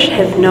Polish,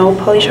 have no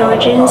Polish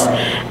origins,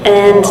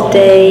 and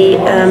they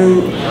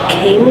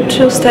came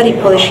to study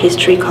Polish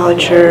history,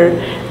 culture,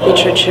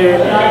 literature,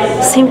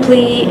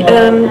 simply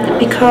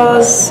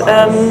because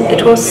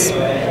it was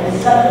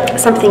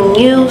something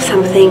new,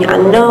 something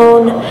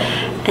unknown,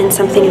 and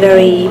something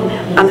very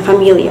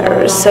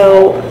unfamiliar.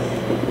 So,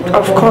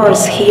 of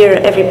course,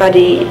 here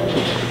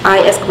I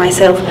ask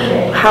myself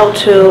how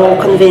to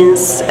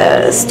convince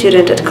a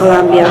student at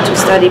Columbia to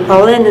study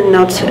Poland and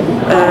not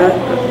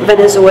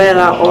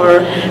Venezuela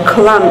or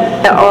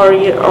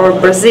or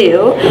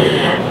Brazil,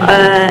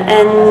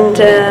 and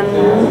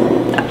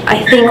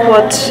I think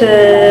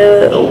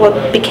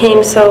what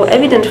became so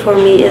evident for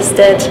me is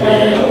that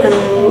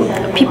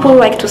people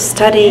like to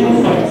study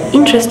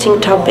interesting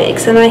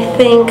topics, and I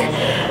think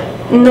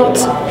not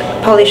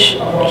Polish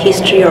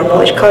history or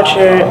Polish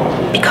culture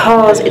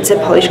because it's a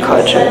Polish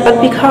culture, but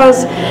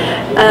because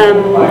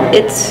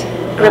it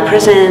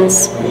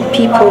represents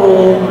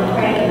people,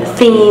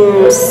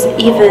 themes,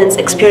 events,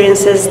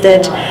 experiences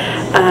that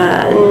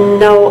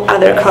no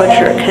other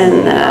culture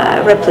can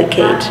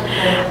replicate.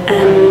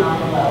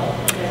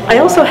 I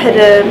also had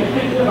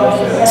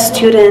a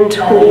student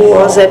who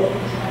was a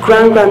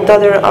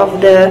granddaughter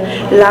of the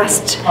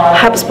last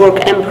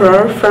Habsburg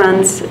emperor,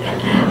 Franz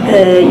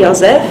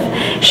Joseph.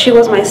 She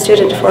was my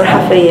student for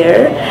half a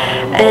year,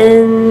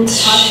 and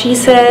she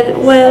said,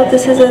 well,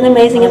 this is an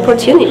amazing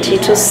opportunity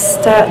to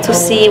start to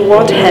see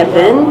what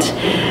happened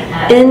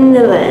in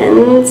the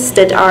lands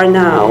that are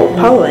now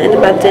Poland,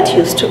 but that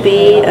used to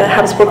be a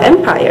Habsburg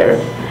Empire.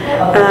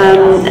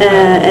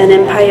 An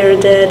empire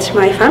that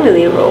my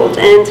family ruled,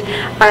 and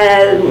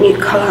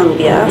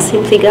Columbia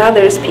simply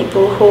gathers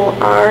people who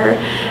are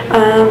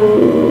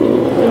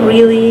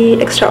really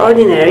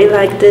extraordinary,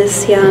 like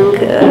this young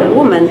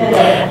woman.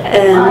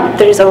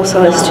 There is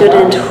also a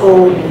student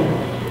whom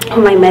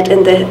I met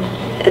in the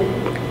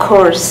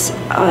course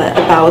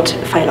about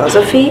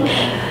philosophy.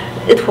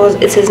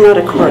 It is not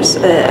a course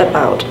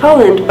about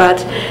Poland,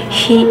 but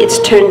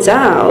it turns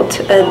out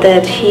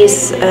that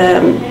he's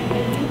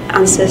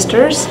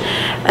ancestors,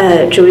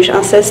 Jewish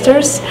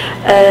ancestors.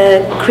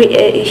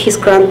 His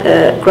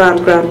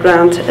grandfather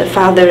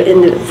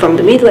from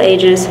the Middle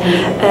Ages,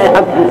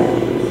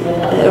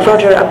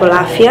 Roger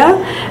Abulafia,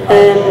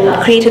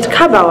 created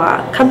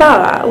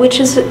Kabbalah, which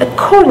is a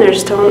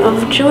cornerstone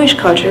of Jewish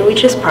culture,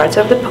 which is part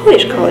of the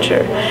Polish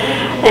culture.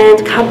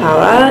 And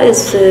Kabbalah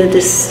is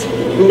this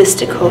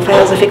mystical,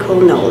 philosophical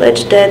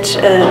knowledge that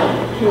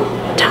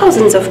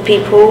thousands of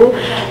people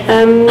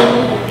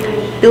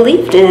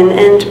believed in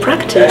and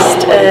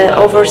practiced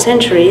over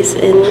centuries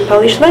in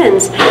Polish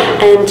lands.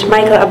 And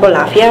Michael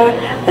Abulafia,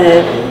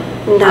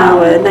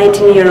 now a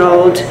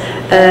 19-year-old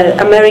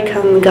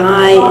American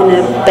guy in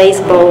a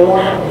baseball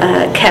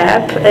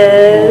cap,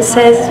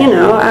 says,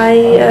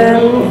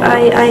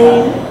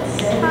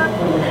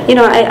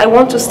 I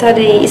want to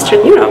study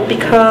Eastern Europe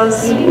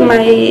because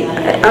my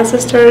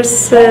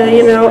ancestors,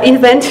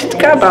 invented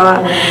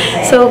Kabbalah.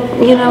 So,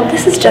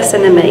 this is just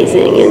an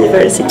amazing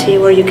university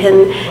where you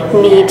can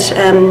meet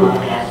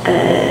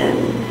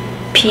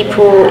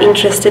people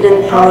interested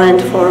in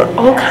Poland for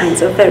all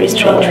kinds of very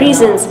strange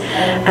reasons.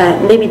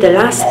 Maybe the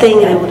last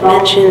thing I would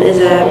mention is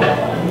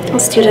a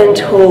student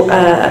who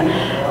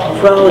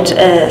wrote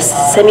a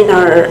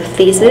seminar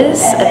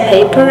thesis, a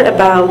paper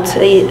about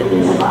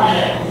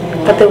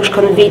Tadeusz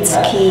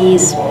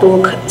Konwicki's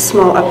book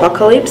Small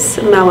Apocalypse,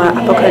 Mała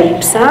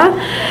Apokalipsa,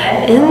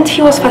 and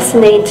he was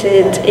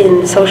fascinated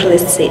in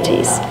socialist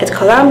cities. At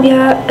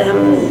Columbia,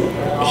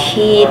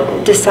 he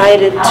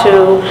decided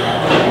to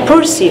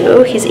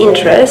pursue his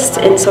interest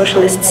in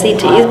socialist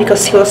cities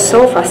because he was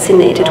so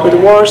fascinated with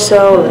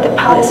Warsaw, with the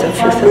Palace of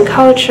Youth and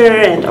Culture,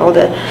 and all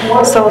the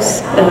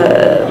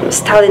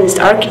Stalinist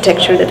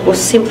architecture that was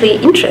simply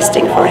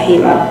interesting for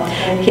him.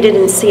 He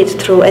didn't see it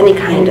through any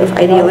kind of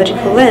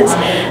ideological lens.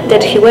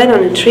 That he went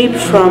on a trip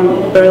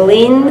from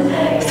Berlin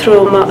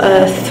through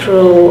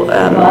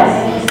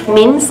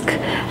Minsk,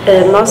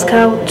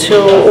 Moscow to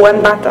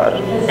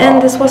Ulaanbaatar,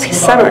 and this was his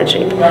summer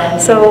trip.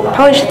 So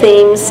Polish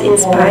themes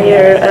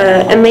inspire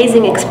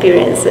amazing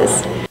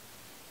experiences.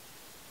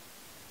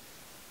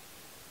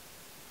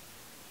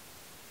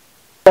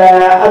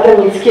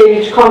 Adam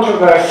Mickiewicz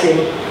controversy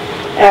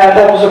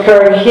that was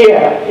occurring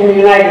here in the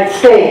United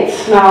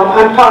States. Now,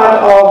 I'm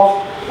part of,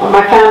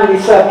 my family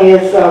certainly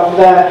is of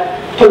the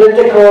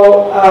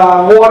political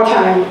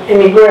wartime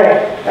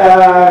immigrant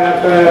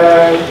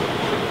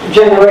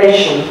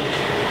generation.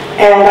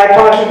 And I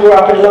partly grew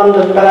up in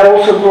London, but I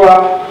also grew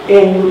up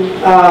in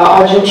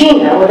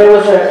Argentina, where there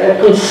was a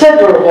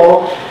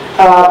considerable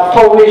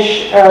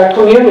Polish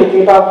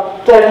community,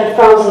 about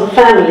 30,000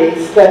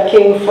 families that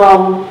came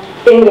from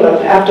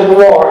England after the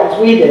war, as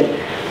we did.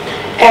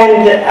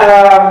 And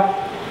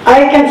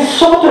I can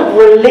sort of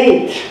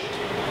relate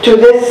to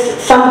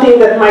this, something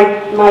that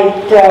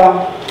might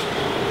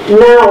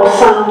now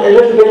sound a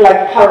little bit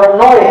like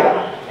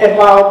paranoia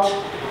about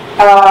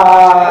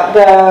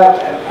the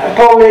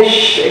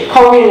Polish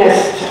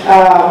communist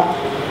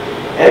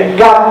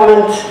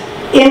government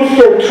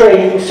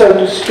infiltrating, so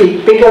to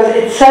speak, because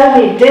it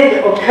certainly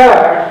did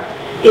occur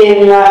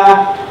in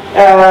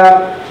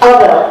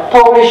other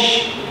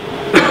Polish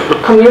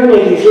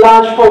communities,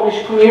 large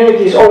Polish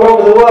communities all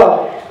over the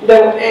world.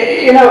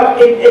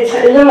 It's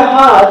a little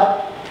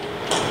hard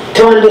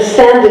to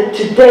understand it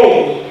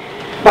today,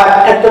 but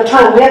at the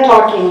time we're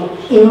talking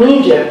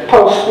immediate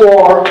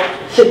post-war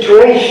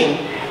situation.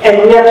 And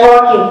we are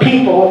talking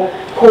people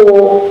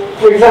who,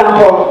 for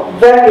example,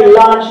 very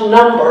large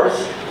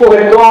numbers who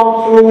had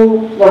gone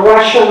through the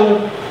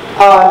Russian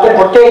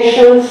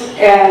deportations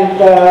and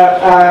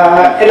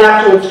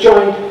afterwards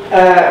joined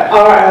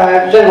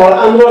General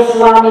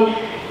Andros's army.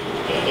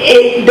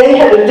 They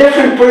had a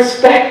different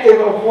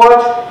perspective of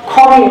what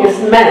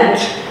communism meant,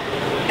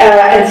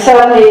 and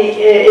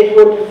certainly it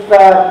would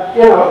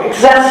have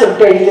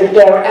exacerbated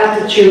their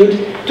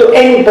attitude to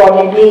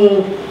anybody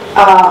being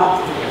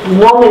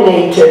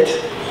nominated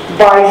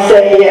by,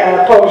 say,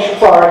 Polish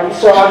authorities.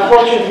 So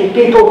unfortunately,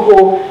 people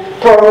who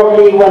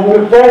probably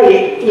were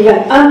very even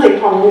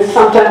anti-communist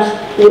sometimes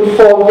would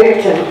fall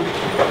victim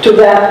to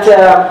that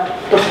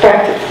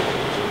perspective.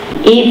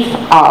 If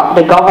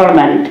the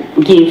government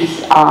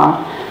gives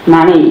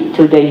money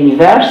to the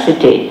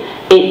university,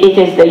 it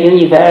is the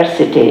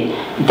university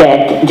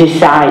that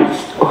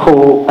decides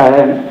who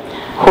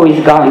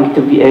is going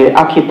to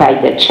occupy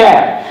the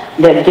chair.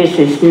 That this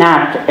is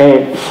not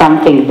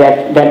something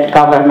that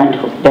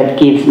government that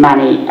gives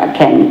money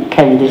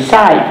can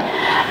decide.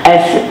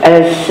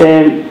 As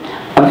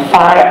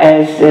far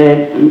as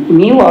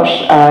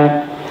Miłosz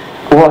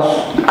was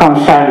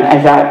concerned,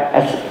 as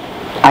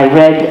I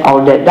read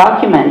all the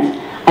documents,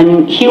 I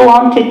mean, he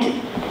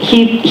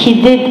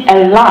did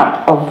a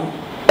lot of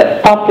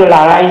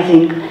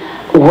popularizing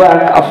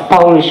work of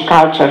Polish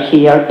culture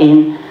here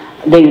in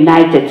the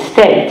United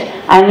States.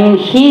 I mean,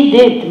 he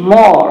did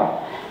more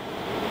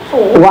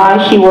while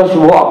he was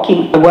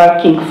working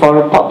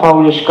for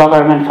Polish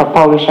government, for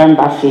Polish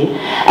embassy,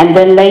 and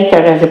then later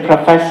as a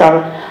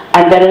professor,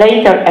 and then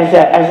later as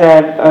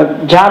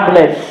a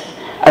jobless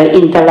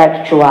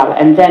intellectual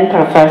and then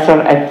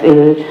professor at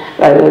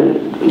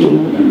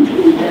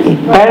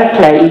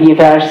Berkeley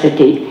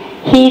University.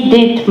 He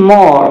did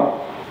more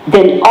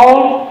than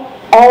all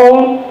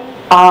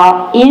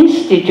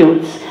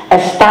institutes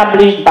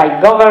established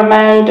by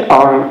government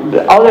or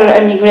other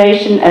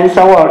immigration and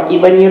so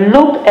on. When you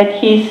look at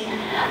his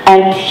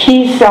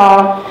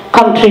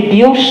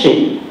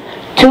contribution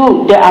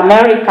to the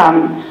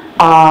American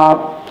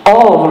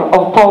oeuvre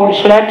of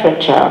Polish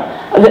literature,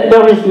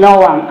 there is no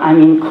one, I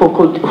mean, who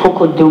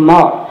could do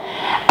more,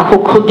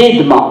 who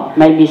did more.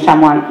 Maybe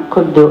someone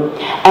could do.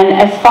 And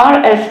as far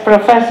as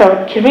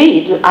Professor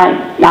Creed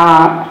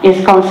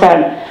is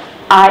concerned,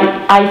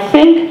 I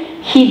think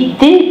he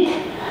did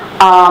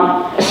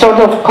sort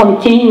of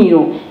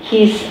continue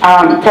his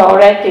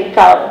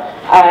theoretical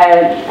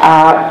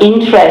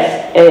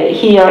interest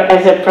here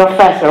as a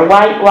professor.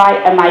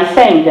 Why am I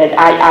saying that?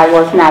 I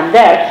was not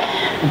there,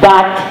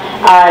 but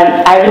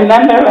I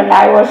remember when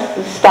I was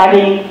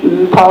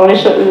studying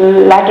Polish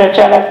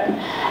literature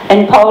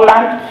in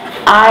Poland,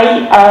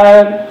 I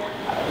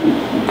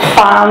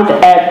found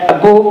a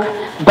book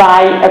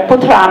by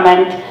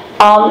Putrament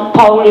on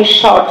Polish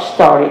short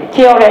story,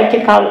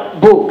 theoretical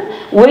book,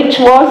 which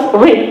was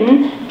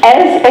written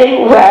as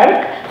a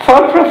work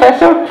for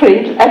Professor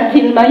Creed at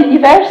Vilna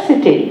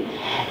University.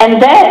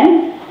 And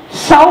then,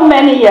 so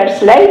many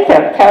years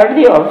later,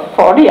 30 or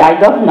 40, I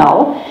don't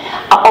know,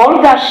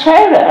 Olga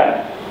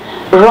Scherer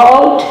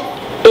wrote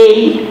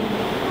a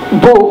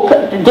book,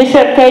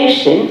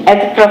 dissertation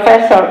at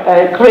Professor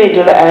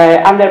Creedle,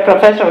 under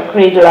Professor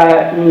Creedle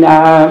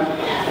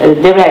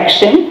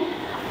direction,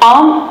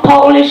 on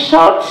Polish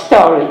short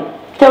story.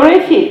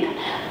 Terrific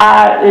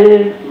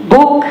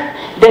book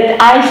that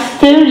I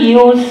still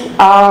use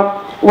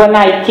when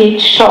I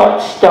teach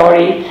short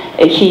story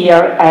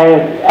here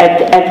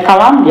at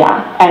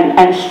Columbia,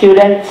 and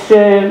students,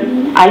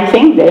 I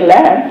think they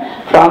learn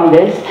from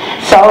this.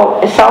 So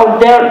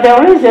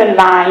there is a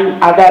line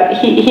that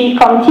he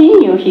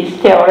continued his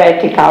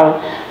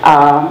theoretical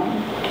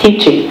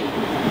teaching.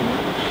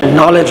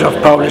 Knowledge of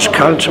Polish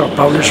culture,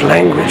 Polish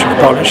language, of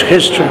Polish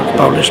history, of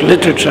Polish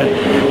literature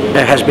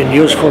has been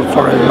useful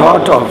for a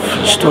lot of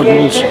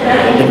students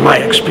in my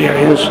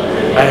experience.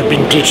 I've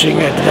been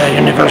teaching at the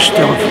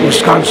University of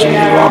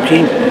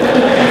Wisconsin-Milwaukee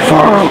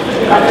for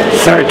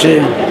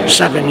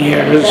 37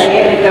 years,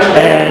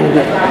 and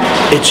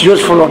it's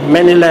useful on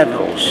many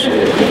levels.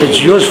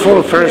 It's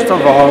useful, first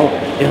of all,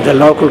 in the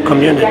local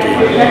community.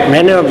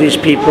 Many of these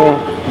people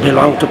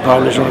belong to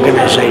Polish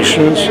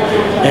organizations,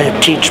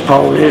 teach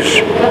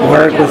Polish,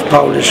 work with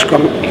Polish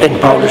in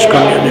Polish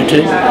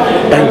community,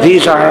 and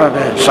these are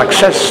the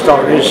success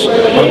stories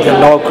on the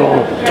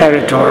local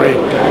territory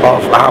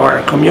of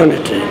our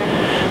community.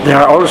 There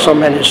are also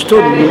many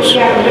students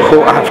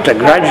who, after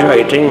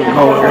graduating,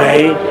 go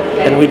away,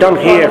 and we don't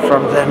hear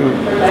from them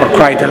for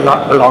quite a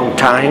long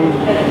time,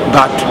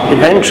 but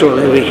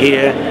eventually we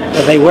hear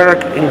that they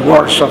work in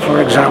Warsaw, for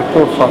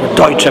example, for the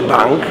Deutsche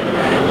Bank,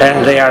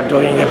 and they are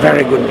doing a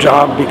very good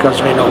job because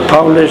they know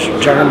Polish,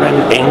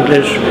 German,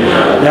 English.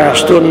 There are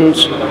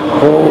students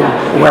who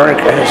work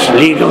as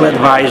legal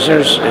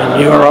advisors in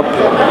Europe,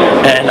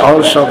 and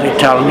also they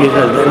tell me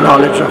that the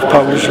knowledge of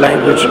Polish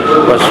language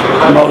was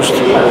most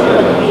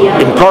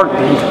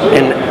important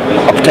in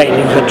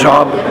obtaining the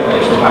job.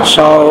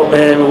 So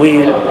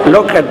we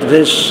look at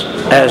this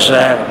as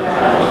a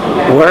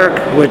work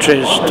which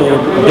is to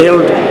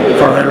build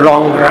for a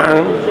long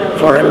run,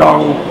 for a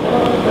long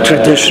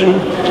tradition,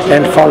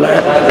 and for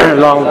a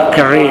long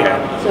career.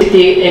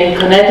 In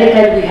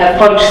Connecticut, we have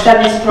Polish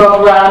Studies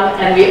program,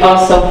 and we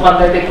also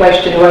wonder the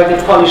question where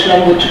the Polish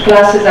language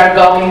classes are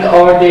going,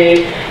 or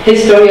the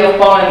history of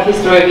Poland,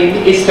 history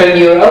of Eastern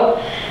Europe.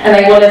 And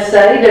I want to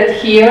say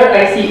that here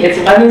I see it's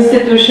one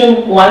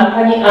institution, one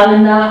Pani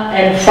Anna,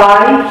 and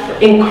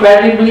 5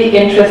 incredibly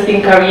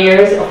interesting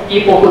careers of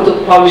people who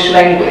took Polish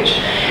language.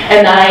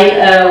 And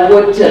I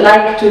would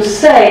like to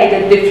say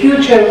that the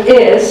future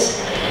is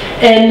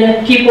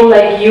in people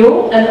like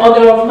you and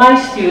other of my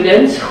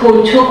students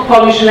who took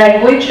Polish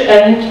language,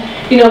 and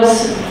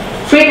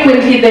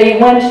frequently they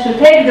went to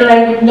take the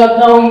language not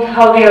knowing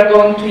how they are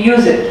going to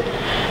use it.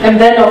 And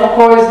then of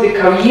course the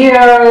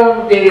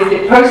career,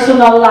 the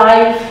personal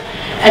life,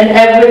 and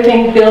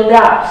everything built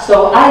up.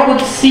 So I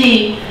would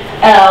see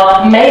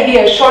maybe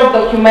a short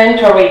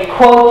documentary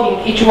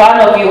quoting each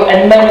one of you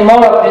and many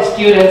more of the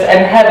students,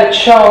 and have it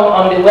shown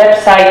on the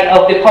website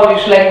of the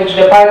Polish Language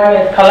Department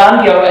at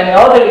Columbia or any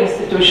other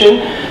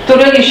institution, to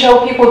really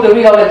show people the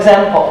real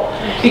example.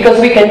 Because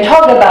we can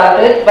talk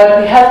about it,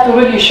 but we have to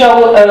really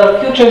show a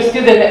future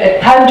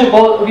student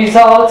tangible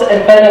results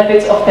and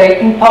benefits of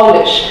taking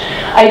Polish.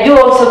 I do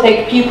also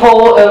take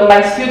people,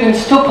 my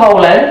students, to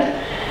Poland,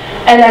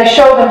 and I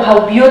show them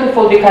how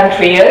beautiful the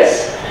country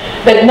is,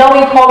 that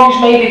knowing Polish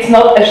maybe it's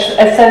not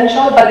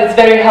essential, but it's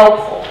very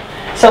helpful.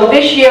 So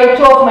this year,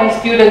 2 of my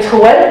students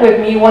who went with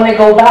me want to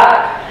go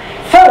back.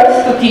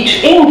 First to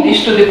teach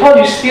English to the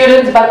Polish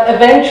students, but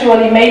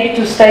eventually maybe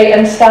to stay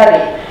and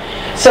study.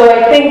 So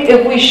I think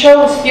if we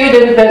show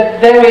students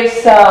that there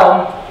is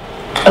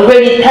a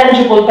really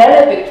tangible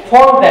benefit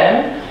for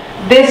them,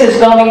 this is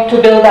going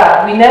to build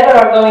up. We never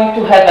are going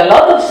to have a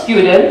lot of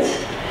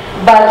students,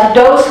 but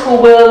those who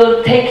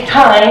will take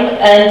time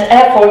and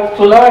effort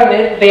to learn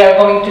it, they are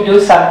going to do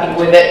something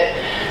with it.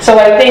 So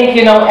I think,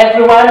 you know,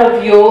 every one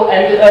of you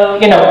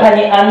and, you know,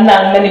 Pani Anna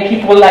and many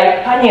people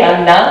like Pani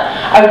Anna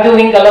are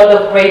doing a lot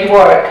of great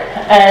work.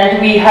 And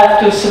we have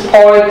to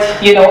support,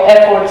 you know,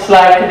 efforts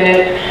like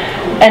the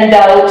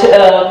endowed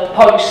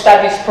Polish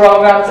studies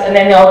programs and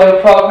any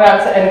other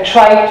programs, and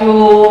try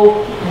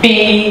to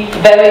be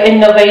very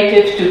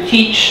innovative to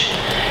teach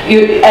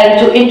and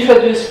to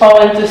introduce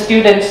Poland to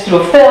students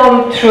through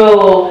film,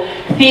 through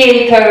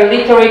theater,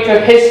 literature,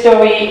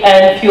 history,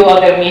 and a few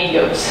other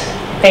mediums.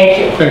 Thank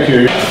you. Thank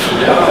you.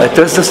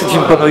 To jest dosyć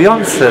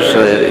imponujące, że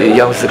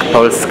język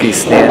polski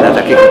istnieje na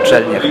takich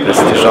uczelniach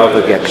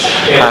prestiżowych jak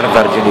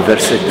Harvard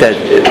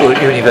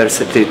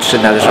University, czy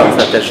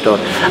należąca też do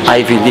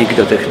Ivy League,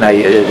 do tych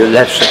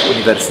najlepszych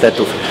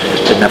uniwersytetów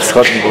na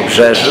wschodnim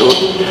wybrzeżu,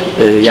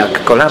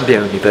 jak Columbia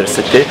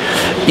University.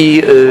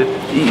 I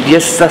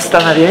jest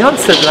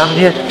zastanawiające dla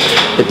mnie,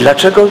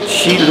 dlaczego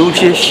ci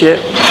ludzie się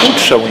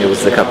uczą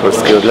języka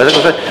polskiego.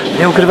 Dlatego, że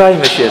nie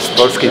ukrywajmy się, z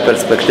polskiej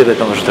perspektywy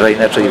to może trochę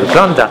inaczej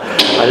wygląda,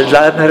 ale dla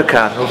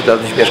Amerykanów, dla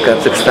ludzi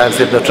mieszkających w Stanach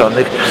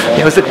Zjednoczonych,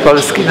 język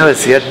polski no,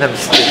 jest jednym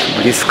z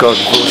tych blisko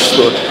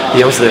 200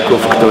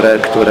 języków,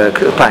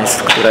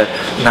 państw, które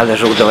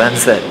należą do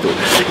ONZ-u.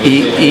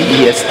 I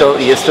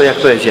jest to, jak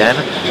powiedziałem,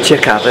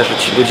 ciekawe, że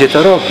ci ludzie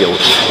to robią.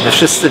 My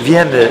wszyscy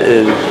wiemy,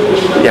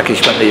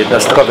 jakieś mamy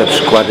jednostkowe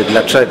przykłady,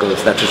 dlaczego.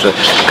 To znaczy, że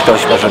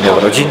ktoś może miał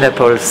rodzinę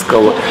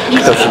polską,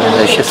 ktoś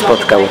inny się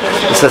spotkał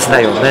ze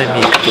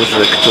znajomymi,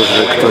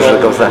 którzy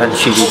go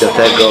zachęcili do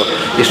tego,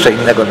 jeszcze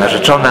innego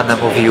narzeczona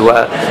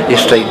namówiła,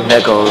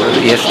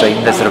 jeszcze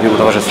inny zrobił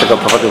może z tego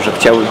powodu, że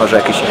chciałby może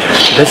jakiś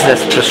biznes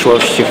w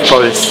przyszłości w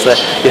Polsce,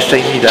 jeszcze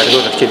inni dlatego,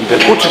 że chcieliby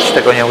uczyć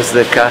tego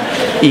języka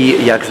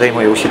i jak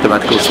zajmują się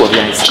tematyką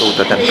słowiańską,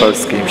 to ten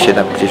polski im się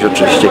tam gdzieś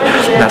oczywiście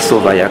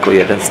nasuwa jako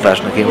jeden z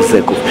ważnych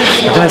języków.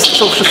 Natomiast to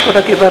są wszystko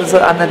takie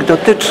bardzo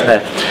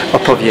anegdotyczne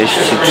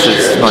opowieści,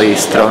 czy z mojej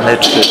strony,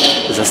 czy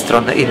ze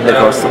strony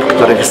innych osób,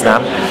 których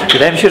znam.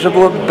 Wydaje mi się, że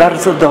byłoby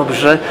bardzo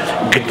dobrze,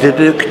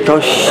 gdyby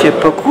ktoś się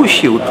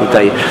pokusił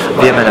tutaj.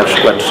 Wiemy na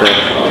przykład, że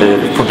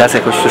Fundacja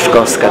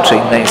Kościuszkowska czy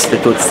inne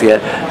instytucje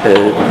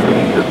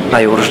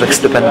mają różnych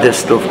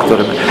stypendystów,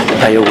 którym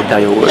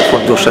dają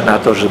fundusze na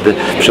to, żeby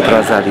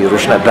przeprowadzali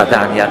różne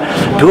badania.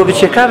 Byłoby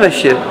ciekawe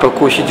się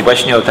pokusić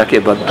właśnie o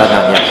takie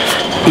badania.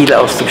 Ile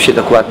osób się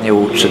dokładnie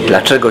uczy,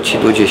 dlaczego ci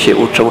ludzie się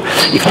uczą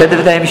i wtedy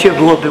wydaje mi się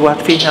byłoby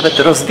łatwiej nawet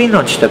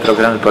rozwinąć te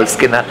programy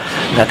polskie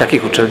na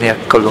takich uczelniach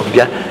jak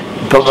Columbia,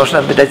 bo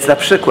można by dać za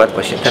przykład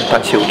właśnie ten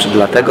pan się uczy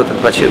dlatego, ten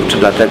pan się uczy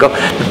dlatego,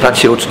 ten pan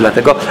się uczy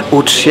dlatego,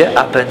 ucz się,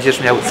 a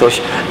będziesz miał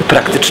coś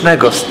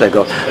praktycznego z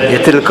tego, nie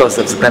tylko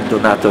ze względu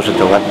na to, że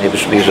to ładnie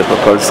brzmi, że po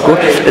polsku,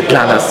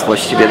 dla nas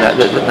właściwie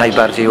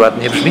najbardziej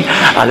ładnie brzmi,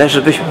 ale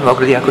żebyśmy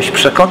mogli jakoś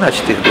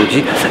przekonać tych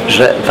ludzi,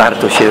 że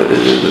warto się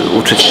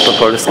uczyć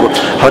po polsku,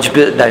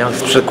 choćby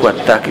dając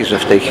przykład taki, że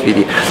w tej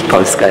chwili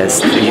Polska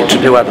jest, czy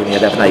była do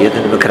niedawna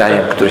jedynym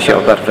krajem, który się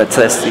oparł w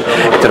recesji,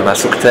 który ma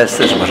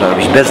sukcesy, że można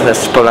robić biznes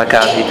z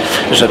Polakami,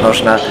 że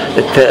można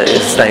tę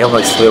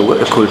znajomość swojej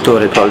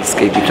kultury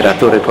polskiej,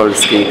 literatury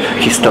polskiej,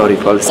 historii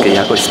polskiej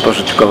jakoś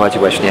spożytkować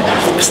właśnie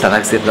w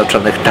Stanach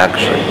Zjednoczonych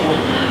także.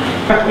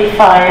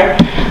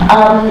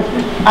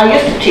 I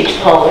used to teach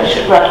Polish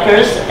at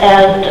Rutgers,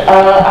 and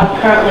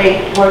I'm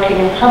currently working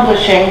in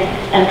publishing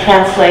and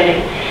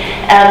translating.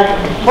 And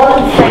one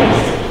of the things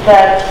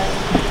that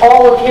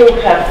all of you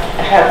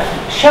have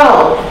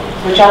shown,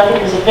 which I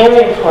think is a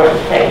very important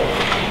thing,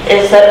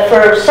 is that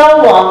for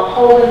so long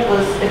Poland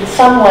was in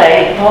some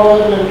way,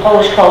 Poland and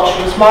Polish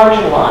culture was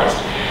marginalized.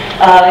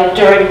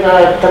 During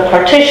the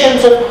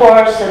partitions, of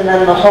course, and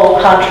then the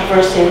whole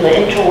controversy in the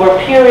interwar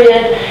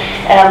period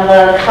and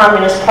the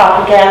communist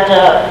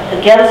propaganda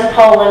against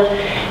Poland.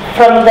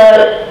 From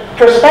the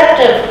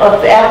perspective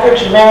of the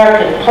average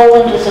American,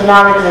 Poland is a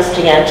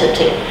non-existing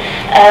entity.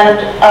 And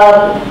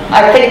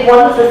I think one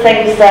of the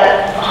things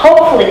that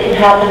hopefully can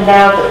happen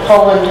now that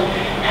Poland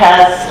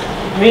has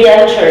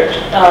re-entered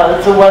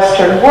the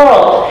Western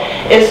world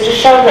is to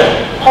show that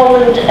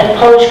Poland and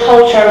Polish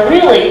culture are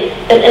really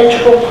an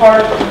integral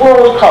part of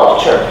world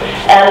culture.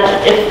 And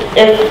if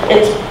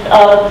it's,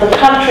 the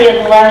country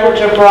and the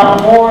language are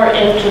brought more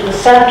into the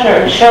center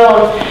and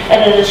shown,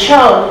 and it is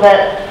shown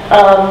that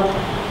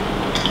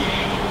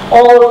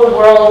all of the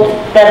world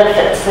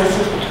benefits.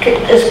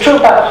 This is true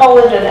about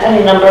Poland and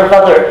any number of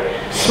other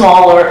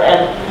smaller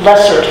and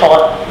lesser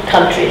taught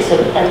countries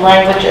and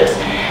languages.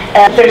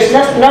 And there's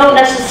no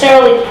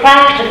necessarily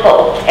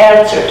practical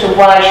answer to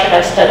why should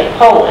I study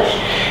Polish,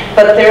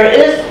 but there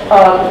is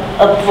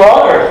a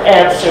broader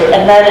answer,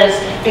 and that is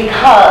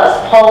because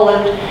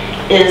Poland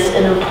is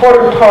an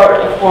important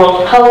part of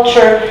world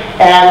culture,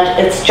 and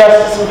it's just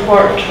as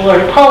important to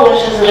learn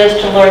Polish as it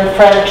is to learn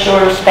French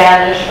or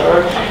Spanish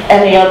or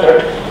any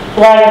other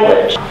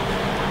language.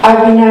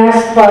 I've been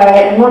asked by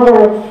a number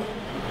of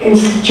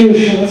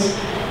institutions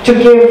to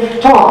give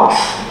talks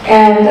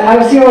And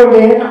I zeroed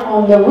in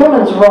on the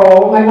women's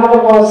role. My mother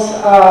was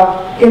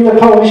in the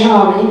Polish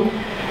army,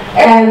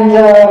 and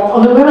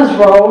on the women's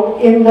role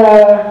in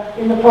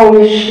the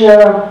Polish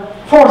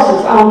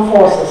forces, armed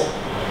forces.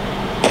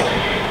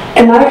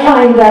 And I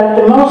find that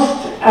the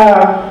most,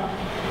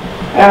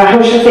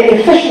 how should I say,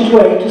 efficient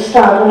way to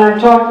start when I'm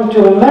talking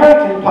to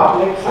American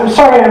publics, I'm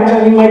sorry I'm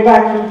turning my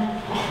back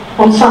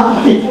on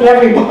somebody and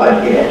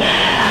everybody,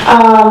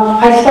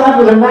 I start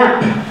with a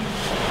map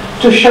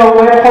to show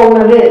where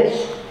Poland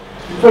is.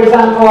 For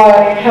example,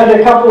 I had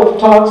a couple of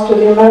talks to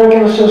the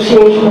American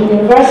Association of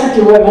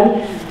University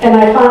Women, and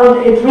I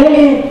found it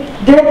really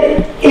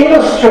did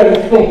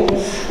illustrate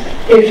things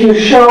if you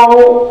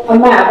show a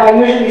map. I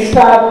usually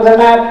start with a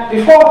map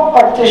before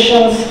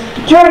partitions,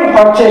 during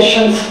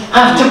partitions,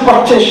 after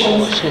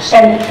partitions,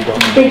 and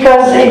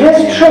because it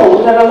is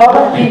true that a lot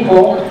of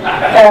people,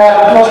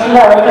 most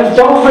Americans,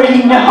 don't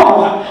really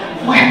know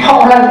where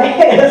Poland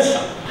is.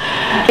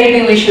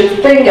 Maybe we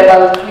should think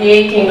about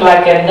creating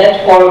like a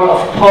network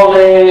of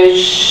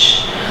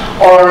Polish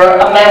or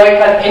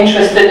American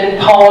interested in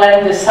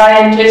Poland, the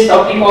scientists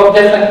or people of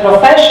different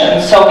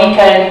professions, so we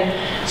can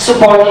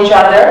support each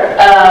other,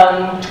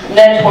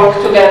 network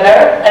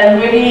together,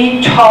 and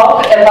really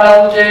talk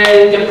about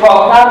the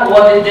program,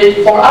 what it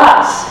did for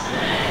us.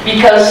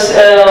 Because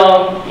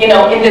you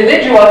know,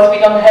 individuals, we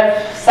don't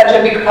have such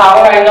a big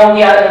power. I know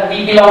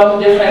we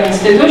belong to different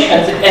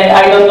institutions, and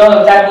I don't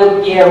know if that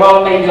would be a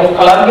role maybe of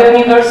Columbia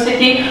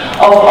University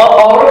or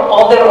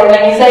other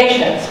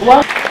organizations.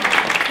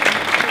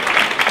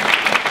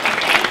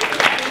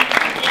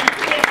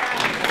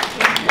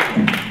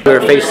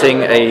 We're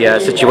facing a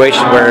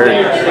situation where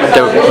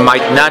there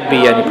might not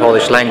be any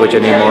Polish language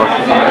anymore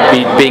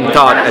being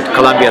taught at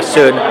Columbia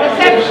soon,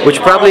 which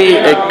probably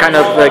kind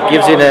of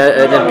gives you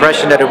an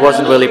impression that it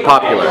wasn't really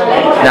popular.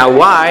 Now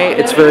why?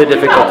 It's really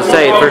difficult to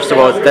say. First of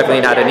all, it's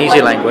definitely not an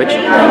easy language,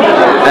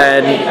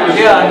 and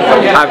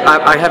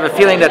I have a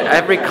feeling that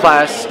every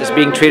class is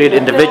being treated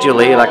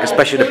individually, like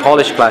especially the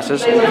Polish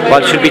classes,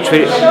 while it should be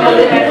treated,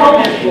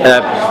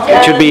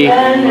 it should be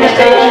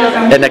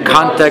in a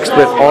context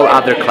with all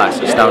other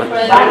classes. Now,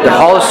 the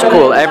whole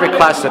school, every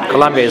class at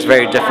Columbia is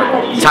very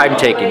different.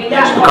 Time-taking,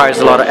 requires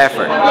a lot of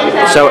effort.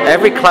 So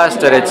every class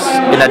that it's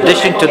in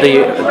addition to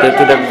the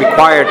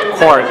required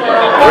core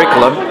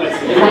curriculum,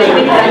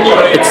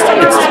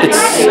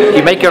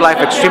 you make your life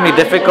extremely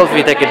difficult if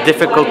you take a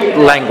difficult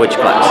language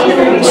class.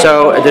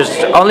 So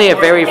there's only a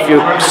very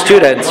few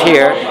students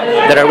here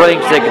that are willing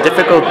to take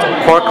difficult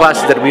core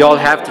classes that we all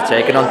have to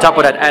take, and on top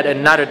of that add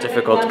another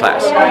difficult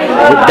class.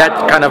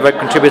 That kind of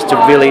contributes to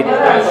really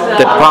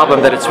the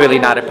problem that it's really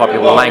not a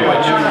popular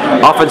language.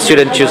 Often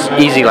students choose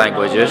easy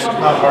languages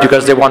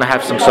because they want to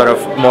have some sort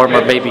of more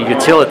maybe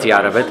utility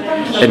out of it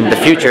in the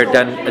future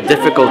than a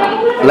difficult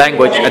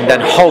language and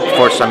then hope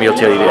for some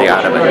utility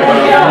out of it.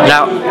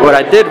 Now, what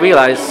I did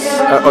realize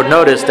or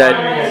notice that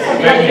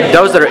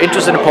those that are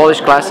interested in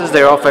Polish classes,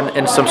 they're often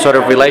in some sort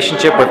of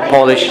relationship with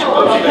Polish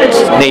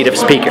native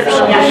speakers.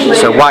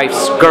 So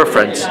wives,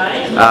 girlfriends,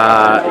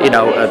 you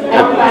know,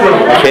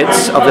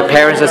 kids of the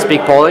parents that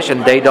speak Polish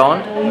and they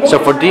don't. So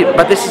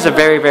but this is a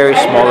very, very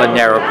small and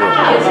narrow group.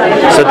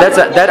 So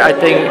that I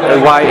think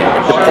why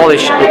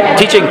the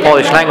teaching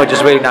Polish language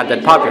is really not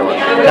that popular.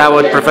 Now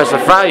what Professor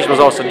Freilich was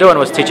also doing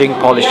was teaching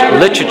Polish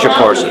literature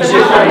courses.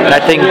 And I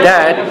think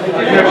that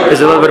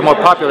is a little bit more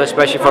popular,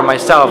 especially for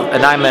myself,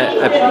 and I'm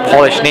a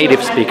Polish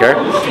native speaker,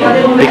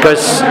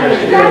 because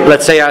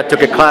let's say I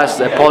took a class,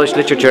 Polish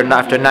literature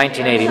after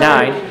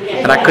 1989,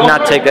 and I could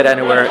not take that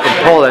anywhere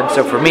in Poland,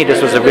 so for me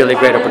this was a really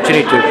great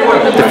opportunity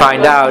to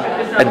find out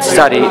and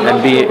study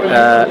and be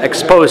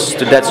exposed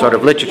to that sort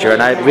of literature,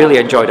 and I really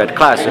enjoyed that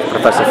class with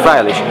Professor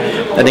Freilich.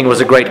 I think it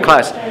was a great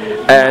class,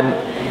 and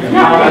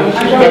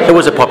it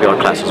was a popular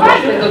class as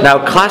well. Now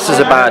classes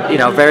about, you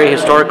know, very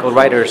historical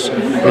writers,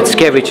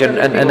 Mickiewicz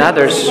and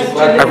others,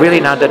 are really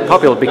not that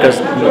popular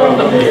because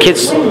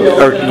kids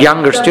or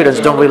younger students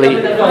don't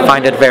really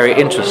find it very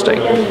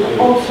interesting.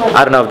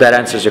 I don't know if that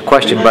answers your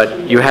question,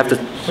 but you have to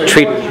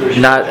treat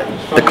not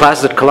the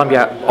classes at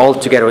Columbia all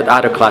together with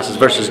other classes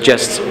versus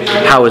just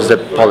how is the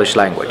Polish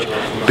language,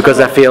 because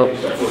I feel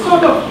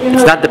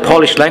it's not the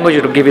Polish language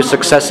that will give you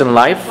success in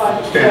life,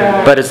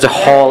 but it's the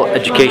whole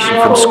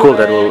education from school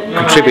that will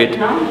contribute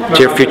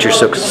to your future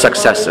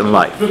success in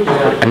life.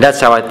 And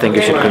that's how I think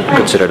you should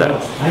consider that.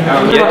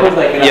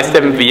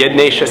 Jestem w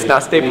jednej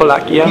 16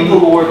 Polakiem.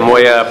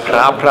 Moja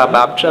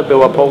praprababcia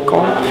była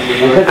Polką,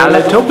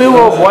 ale to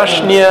było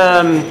właśnie,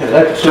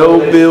 to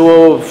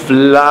było w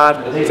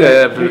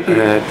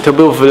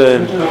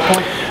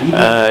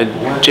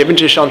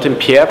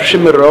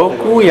 91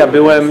 roku.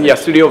 Ja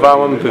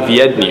studiowałem w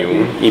Wiedniu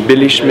i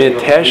byliśmy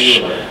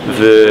też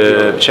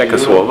w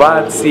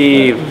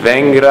Czechosłowacji, w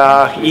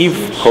Węgrach i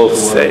w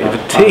Polsce.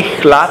 W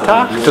tych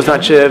latach, to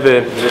znaczy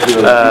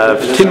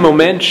w tym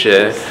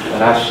momencie,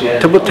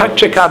 to było tak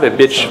ciekawe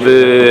być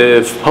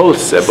w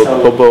Polsce, bo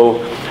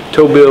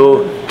to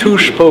był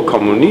tuż po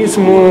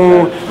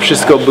komunizmu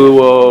wszystko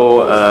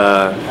było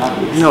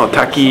no,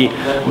 taki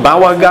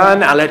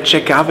bałagan, ale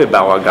ciekawy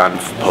bałagan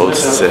w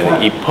Polsce.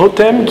 I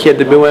potem,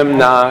 kiedy byłem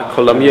na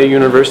Columbia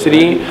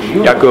University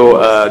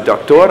jako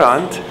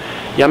doktorant,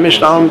 ja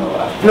myślałem,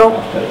 no,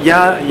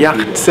 ja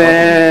chcę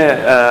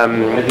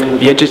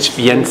wiedzieć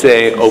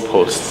więcej o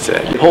Polsce.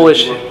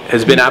 Polish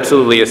has been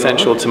absolutely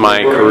essential to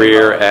my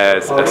career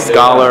as a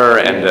scholar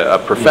and a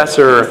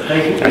professor.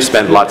 I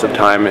spent lots of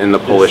time in the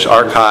Polish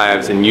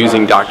archives, and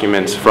using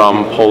documents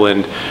from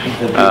Poland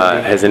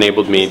has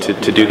enabled me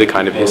to do the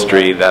kind of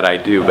history that I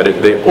do. But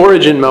the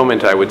origin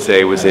moment, I would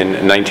say, was in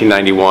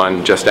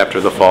 1991, just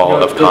after the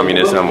fall of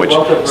communism, which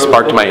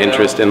sparked my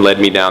interest and led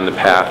me down the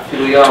path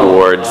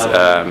towards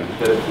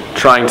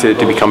trying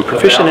to become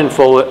proficient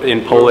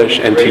in Polish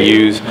and to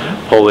use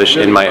Polish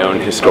in my own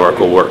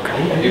historical work.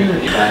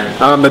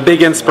 A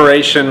big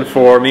inspiration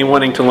for me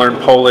wanting to learn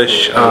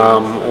Polish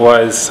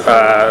was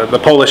the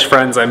Polish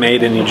friends I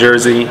made in New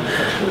Jersey.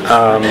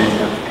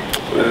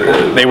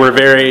 They were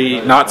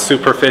very not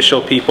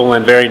superficial people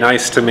and very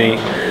nice to me.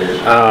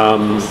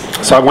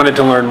 So I wanted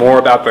to learn more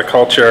about the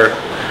culture,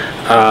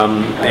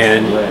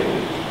 and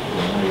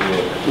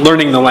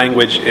learning the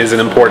language is an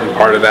important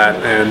part of that.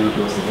 And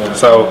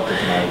so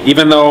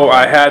even though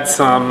I had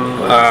some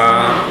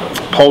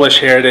Polish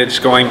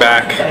heritage going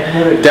back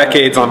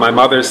decades on my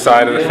mother's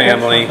side of the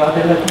family,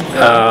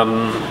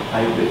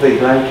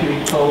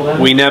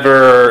 we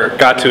never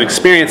got to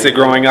experience it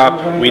growing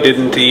up. We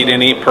didn't eat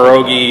any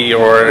pierogi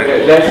or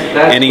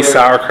any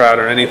sauerkraut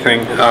or anything.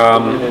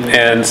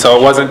 And so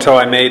it wasn't until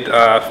I made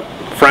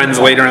friends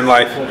later in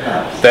life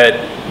that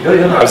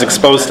I was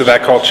exposed to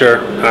that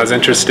culture. I was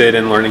interested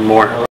in learning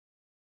more.